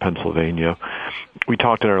war into Pennsylvania. We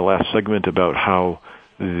talked in our last segment about how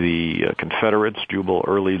the Confederates, Jubal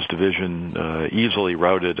Early's division, easily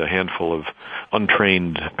routed a handful of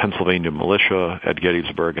untrained Pennsylvania militia at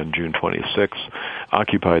Gettysburg on June 26,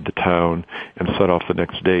 occupied the town, and set off the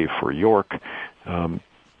next day for York.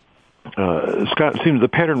 Scott, it seems the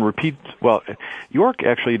pattern repeats. Well, York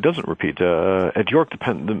actually doesn't repeat. At York,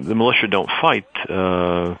 the militia don't fight.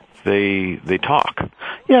 They talk.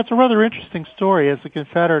 Yeah, it's a rather interesting story. As the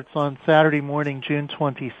Confederates on Saturday morning, June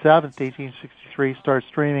 27th, 1863, start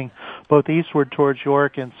streaming both eastward towards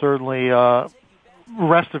York, and certainly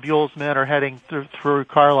rest of Ewell's men are heading through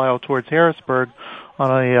Carlisle towards Harrisburg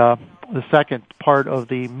on the second part of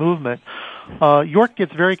the movement. York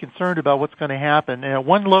gets very concerned about what's going to happen.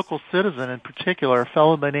 One local citizen in particular, a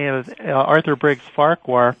fellow by the name of Arthur Briggs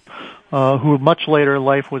Farquhar, who much later in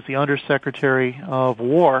life was the Undersecretary of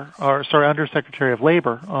Undersecretary of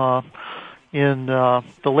Labor in the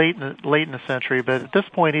late in the century. But at this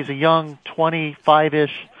point, he's a young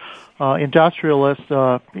 25-ish industrialist.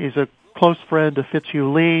 He's a close friend of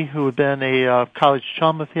Fitzhugh Lee, who had been a college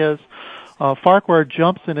chum of his. Farquhar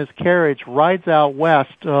jumps in his carriage, rides out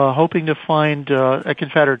west, hoping to find a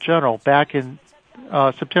Confederate general. Back in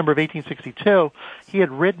September of 1862, he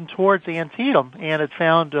had ridden towards Antietam and had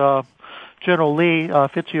found General Lee,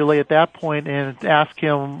 Fitzhugh Lee, at that point, and asked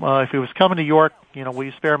him if he was coming to York, will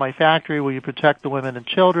you spare my factory, will you protect the women and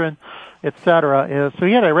children, etc. So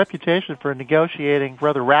he had a reputation for negotiating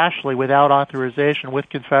rather rashly without authorization with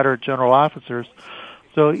Confederate general officers.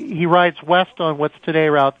 So he rides west on what's today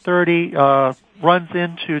Route 30, runs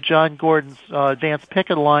into John Gordon's advanced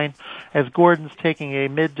picket line as Gordon's taking a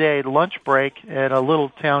midday lunch break at a little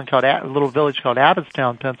village called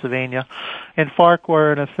Abbottstown, Pennsylvania, and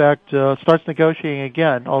Farquhar, in effect, starts negotiating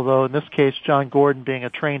again. Although in this case, John Gordon, being a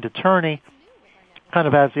trained attorney, kind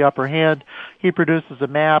of has the upper hand. He produces a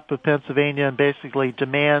map of Pennsylvania and basically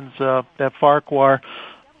demands that Farquhar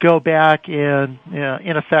go back and,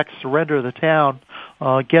 in effect, surrender the town.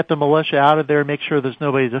 Get the militia out of there, make sure there's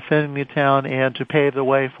nobody defending the town, and to pave the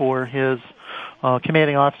way for his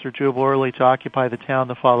commanding officer, Jubal Early, to occupy the town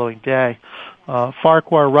the following day.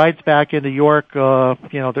 Farquhar rides back into York.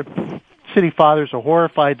 The city fathers are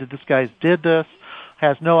horrified that this guy did this,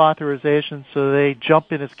 has no authorization, so they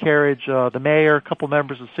jump in his carriage. The mayor, a couple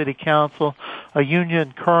members of city council, a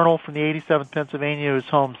Union colonel from the 87th Pennsylvania who's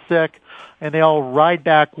homesick, and they all ride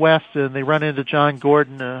back west, and they run into John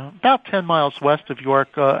Gordon about 10 miles west of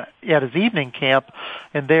York at his evening camp,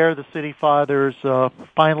 and there the city fathers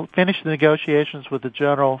finish the negotiations with the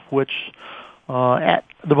general, which the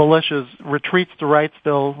militias retreats to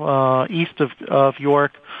Wrightsville, east of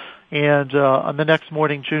York. And on the next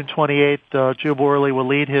morning, June 28th, Jubal Early will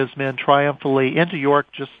lead his men triumphantly into York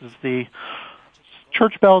just as the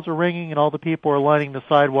church bells are ringing and all the people are lining the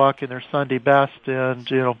sidewalk in their Sunday best. And,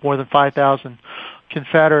 more than 5,000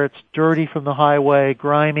 Confederates, dirty from the highway,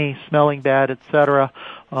 grimy, smelling bad, etc.,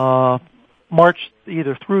 march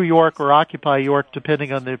either through York or occupy York,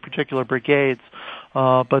 depending on the particular brigades.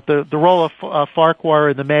 But the role of Farquhar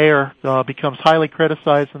and the mayor becomes highly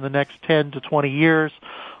criticized in the next 10 to 20 years.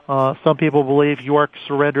 Some people believe York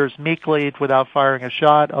surrenders meekly without firing a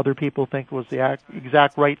shot. Other people think it was the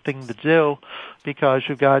exact right thing to do because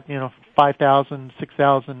you've got, 5,000,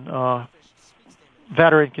 6,000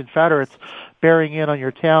 veteran Confederates bearing in on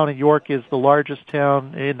your town, and York is the largest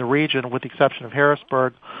town in the region with the exception of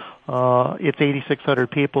Harrisburg. It's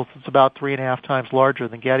 8,600 people. So it's about 3.5 times larger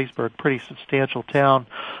than Gettysburg. Pretty substantial town.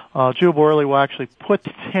 Jubal Early will actually put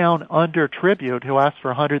the town under tribute. He'll ask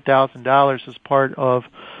for $100,000 as part of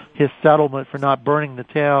his settlement for not burning the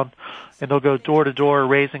town, and they'll go door to door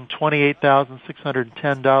raising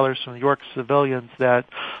 $28,610 from York civilians that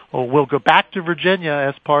will go back to Virginia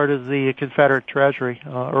as part of the Confederate Treasury.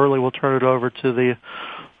 Early will turn it over to the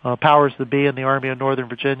powers that be in the Army of Northern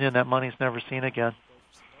Virginia, and that money's never seen again.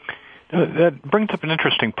 That brings up an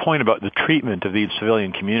interesting point about the treatment of these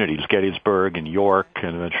civilian communities, Gettysburg and York,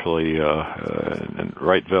 and eventually and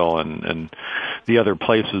Wrightville and the other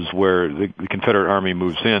places where the Confederate Army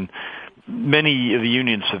moves in. Many of the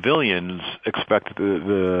Union civilians expect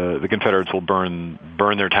the Confederates will burn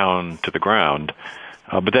their town to the ground.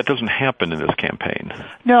 But that doesn't happen in this campaign.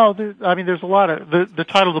 No, there's a lot of, the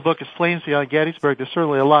title of the book is Flames Beyond Gettysburg. There's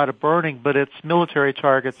certainly a lot of burning, but it's military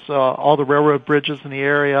targets, all the railroad bridges in the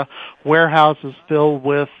area, warehouses filled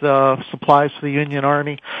with supplies for the Union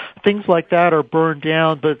Army. Things like that are burned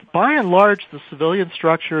down, but by and large, the civilian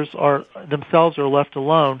structures themselves are left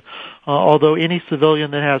alone, although any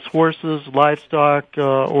civilian that has horses, livestock,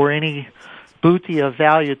 or any booty of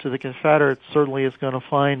value to the Confederates certainly is going to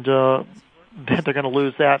find that they're going to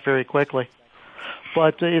lose that very quickly.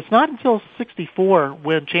 But it's not until 64,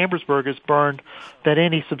 when Chambersburg is burned, that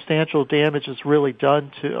any substantial damage is really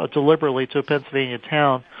done to deliberately to a Pennsylvania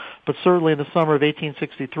town. But certainly in the summer of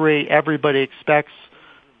 1863, everybody expects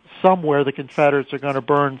somewhere the Confederates are going to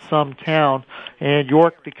burn some town, and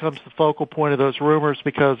York becomes the focal point of those rumors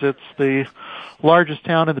because it's the largest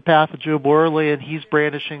town in the path of Jubal Early, and he's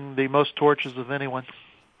brandishing the most torches of anyone.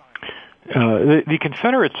 The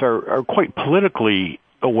Confederates are quite politically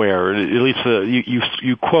aware. At least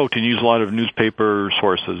you quote and use a lot of newspaper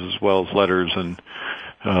sources as well as letters and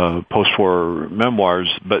post-war memoirs,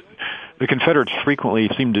 but the Confederates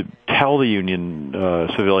frequently seem to tell the Union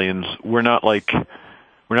civilians, we're not like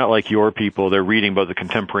your people. They're reading about the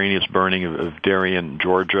contemporaneous burning of Darien,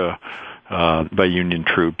 Georgia, by Union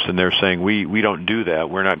troops, and they're saying, we don't do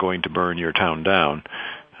that. We're not going to burn your town down.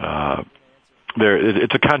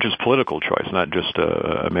 It's a conscious political choice, not just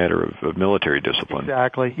a matter of military discipline.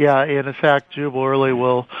 Exactly. Yeah, and in fact, Jubal Early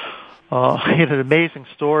will, in an amazing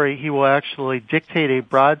story, he will actually dictate a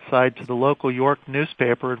broadside to the local York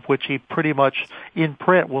newspaper in which he pretty much, in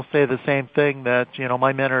print, will say the same thing, that,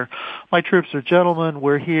 my troops are gentlemen,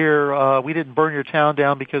 we're here, we didn't burn your town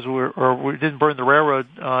down because we didn't burn the railroad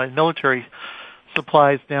and military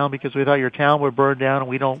supplies down because we thought your town would burn down, and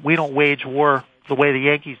we don't wage war the way the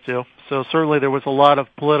Yankees do. So certainly there was a lot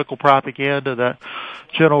of political propaganda that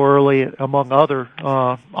General Early, among other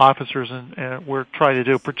officers, and were trying to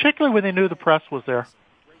do, particularly when they knew the press was there.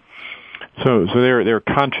 So they're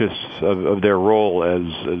conscious of their role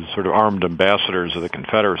as sort of armed ambassadors of the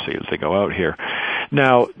Confederacy as they go out here.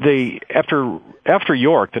 Now, after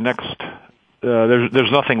York, the next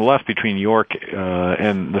there's nothing left between York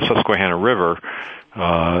and the Susquehanna River.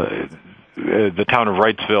 The town of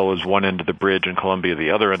Wrightsville is one end of the bridge and Columbia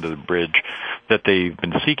the other end of the bridge that they've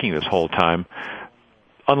been seeking this whole time.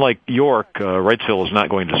 Unlike York, Wrightsville is not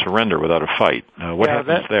going to surrender without a fight. What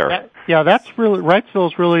happens there? Wrightsville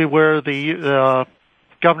is really where the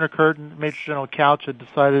Governor Curtin, Major General Couch had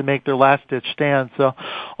decided to make their last-ditch stand. So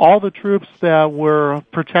all the troops that were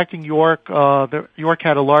protecting York, York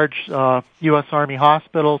had a large U.S. Army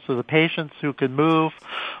hospital, so the patients who could move,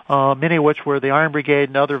 many of which were the Iron Brigade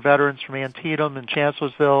and other veterans from Antietam and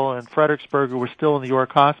Chancellorsville and Fredericksburg who were still in the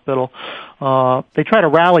York Hospital, they tried to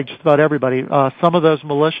rally just about everybody. Some of those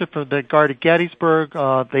militia from the Guard at Gettysburg,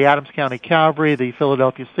 the Adams County Cavalry, the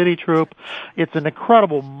Philadelphia City Troop. It's an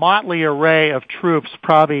incredible motley array of troops,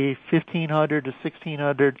 probably 1,500 to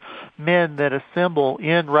 1,600 men that assemble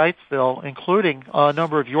in Wrightsville, including a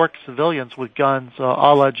number of York civilians with guns, a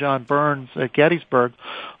la John Burns at Gettysburg.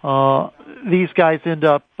 These guys end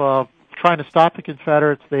up trying to stop the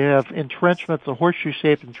Confederates. They have entrenchments,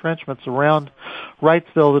 horseshoe-shaped entrenchments around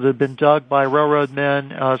Wrightsville that have been dug by railroad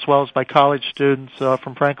men as well as by college students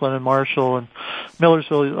from Franklin and Marshall and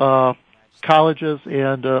Millersville colleges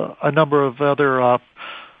and a number of other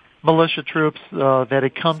militia troops that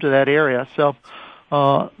had come to that area. So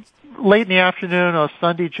late in the afternoon,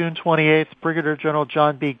 Sunday, June 28th, Brigadier General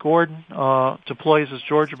John B. Gordon deploys his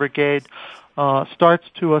Georgia Brigade, starts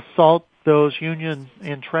to assault those Union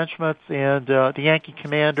entrenchments, and the Yankee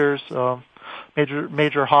commanders,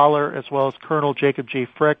 Major Holler, as well as Colonel Jacob G.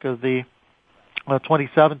 Frick of the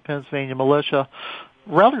 27th Pennsylvania Militia,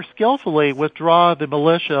 rather skillfully withdraw the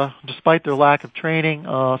militia, despite their lack of training,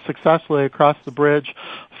 successfully across the bridge,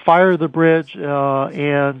 fire the bridge,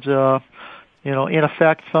 and in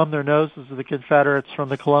effect, thumb their noses at the Confederates from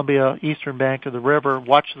the Columbia eastern bank of the river,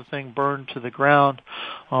 watch the thing burn to the ground,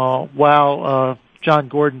 while John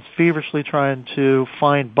Gordon's feverishly trying to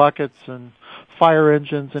find buckets and fire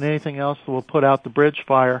engines and anything else that will put out the bridge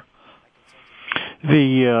fire.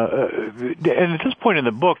 And at this point in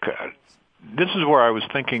the book, this is where I was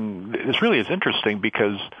thinking, this really is interesting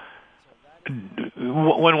because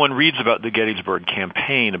when one reads about the Gettysburg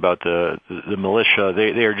campaign, about the militia,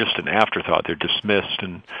 they are just an afterthought. They're dismissed,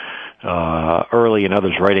 and Early and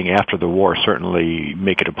others writing after the war certainly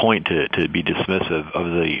make it a point to be dismissive of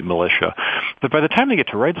the militia. But by the time they get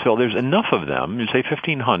to Wrightsville, there's enough of them, you say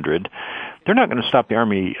 1,500, they're not going to stop the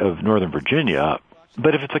Army of Northern Virginia.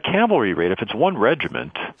 But if it's a cavalry raid, if it's one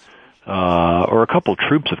regiment or a couple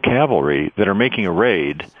troops of cavalry that are making a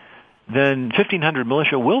raid, then 1,500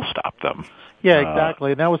 militia will stop them. Yeah,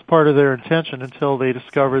 exactly. And that was part of their intention until they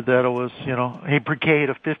discovered that it was, a brigade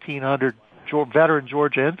of 1,500 veteran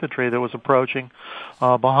Georgia infantry that was approaching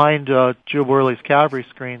behind Jubal Early's cavalry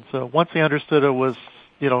screen. So once they understood it was,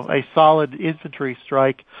 a solid infantry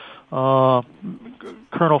strike, Colonel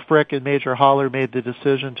Frick and Major Holler made the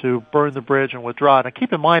decision to burn the bridge and withdraw. Now,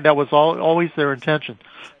 keep in mind that was always their intention: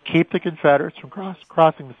 keep the Confederates from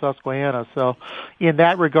crossing the Susquehanna. So, in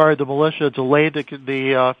that regard, the militia delayed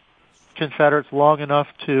the Confederates long enough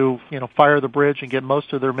to, fire the bridge and get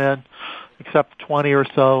most of their men, except 20 or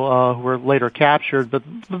so who were later captured. But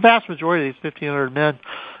the vast majority of these 1,500 men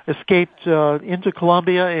escaped into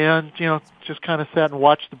Columbia and, just kind of sat and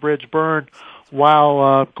watched the bridge burn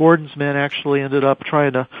while Gordon's men actually ended up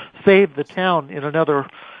trying to save the town. In another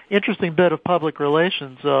interesting bit of public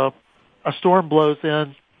relations, a storm blows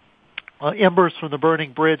in. Embers from the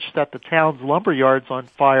burning bridge set the town's lumber yards on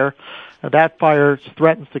fire. That fire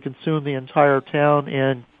threatens to consume the entire town,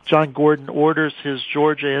 and John Gordon orders his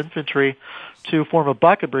Georgia infantry to form a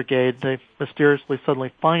bucket brigade. They mysteriously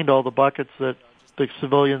suddenly find all the buckets that the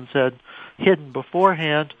civilians had hidden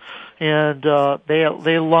beforehand, and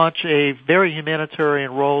they launch a very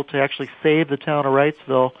humanitarian role to actually save the town of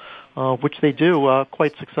Wrightsville, which they do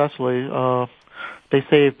quite successfully. They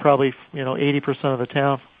save probably 80% of the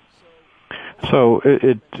town. So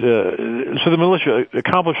so the militia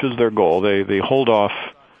accomplishes their goal. They hold off.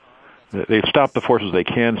 They stop the forces they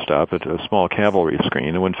can stop at a small cavalry screen,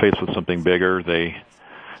 and when faced with something bigger, they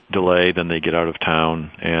delay. Then they get out of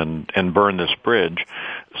town and burn this bridge.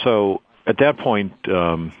 So at that point,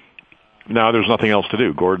 now there's nothing else to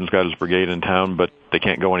do. Gordon's got his brigade in town, but they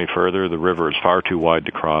can't go any further. The river is far too wide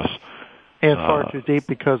to cross. And far too deep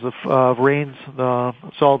because of rains, so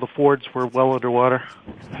all the fords were well underwater.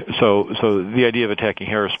 So the idea of attacking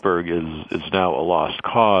Harrisburg is now a lost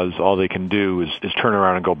cause. All they can do is turn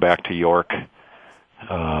around and go back to York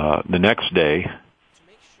the next day,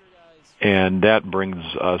 and that brings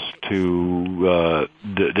us to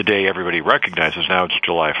the day everybody recognizes now. It's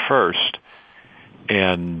July 1st.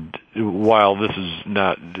 And while this is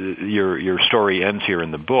not your story ends here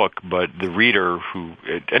in the book, but the reader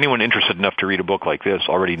anyone interested enough to read a book like this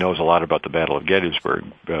already knows a lot about the Battle of Gettysburg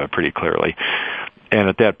pretty clearly. And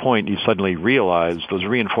at that point, you suddenly realize those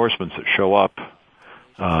reinforcements that show up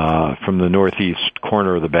from the northeast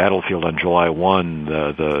corner of the battlefield on July 1,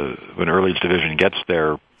 when Early's division gets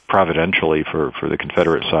there providentially for the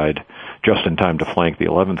Confederate side, just in time to flank the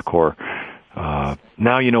 11th Corps.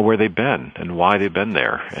 Now you know where they've been and why they've been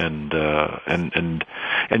there, and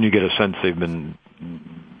you get a sense they've been.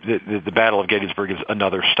 The Battle of Gettysburg is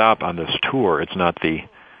another stop on this tour. It's not the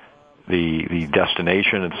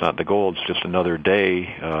destination. It's not the goal. It's just another day.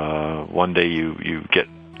 One day you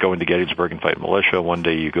go into Gettysburg and fight militia. One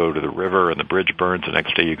day you go to the river and the bridge burns. The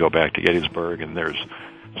next day you go back to Gettysburg and there's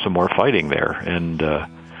some more fighting there. And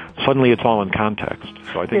suddenly it's all in context.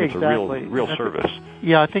 So I think it's a real service.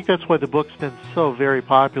 Yeah, I think that's why the book's been so very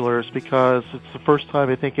popular, is because it's the first time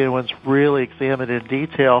I think anyone's really examined in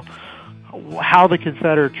detail how the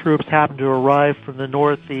Confederate troops happened to arrive from the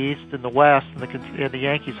north, the east, and the west, and the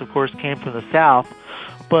Yankees, of course, came from the south.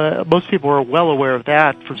 But most people are well aware of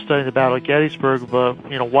that from studying the Battle of Gettysburg. But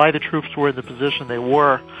why the troops were in the position they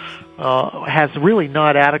were has really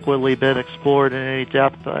not adequately been explored in any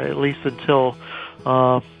depth, at least until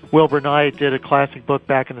Wilbur Knight did a classic book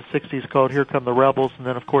back in the 60s called Here Come the Rebels, and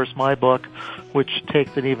then, of course, my book, which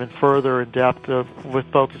takes it even further in depth with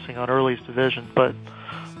focusing on Early's division. But,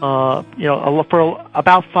 for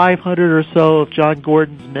about 500 or so of John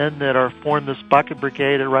Gordon's men that formed this bucket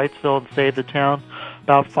brigade at Wrightsville and saved the town,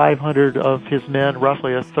 about 500 of his men,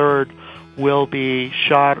 roughly a third, will be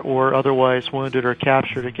shot or otherwise wounded or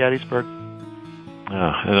captured at Gettysburg.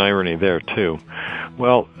 An irony there, too.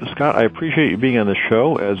 Well, Scott, I appreciate you being on the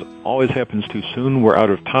show. As always happens too soon, we're out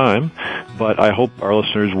of time, but I hope our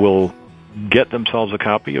listeners will get themselves a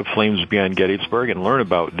copy of Flames Beyond Gettysburg and learn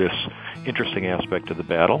about this interesting aspect of the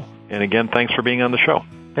battle. And again, thanks for being on the show.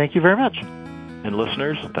 Thank you very much. And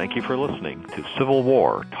listeners, thank you for listening to Civil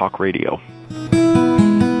War Talk Radio.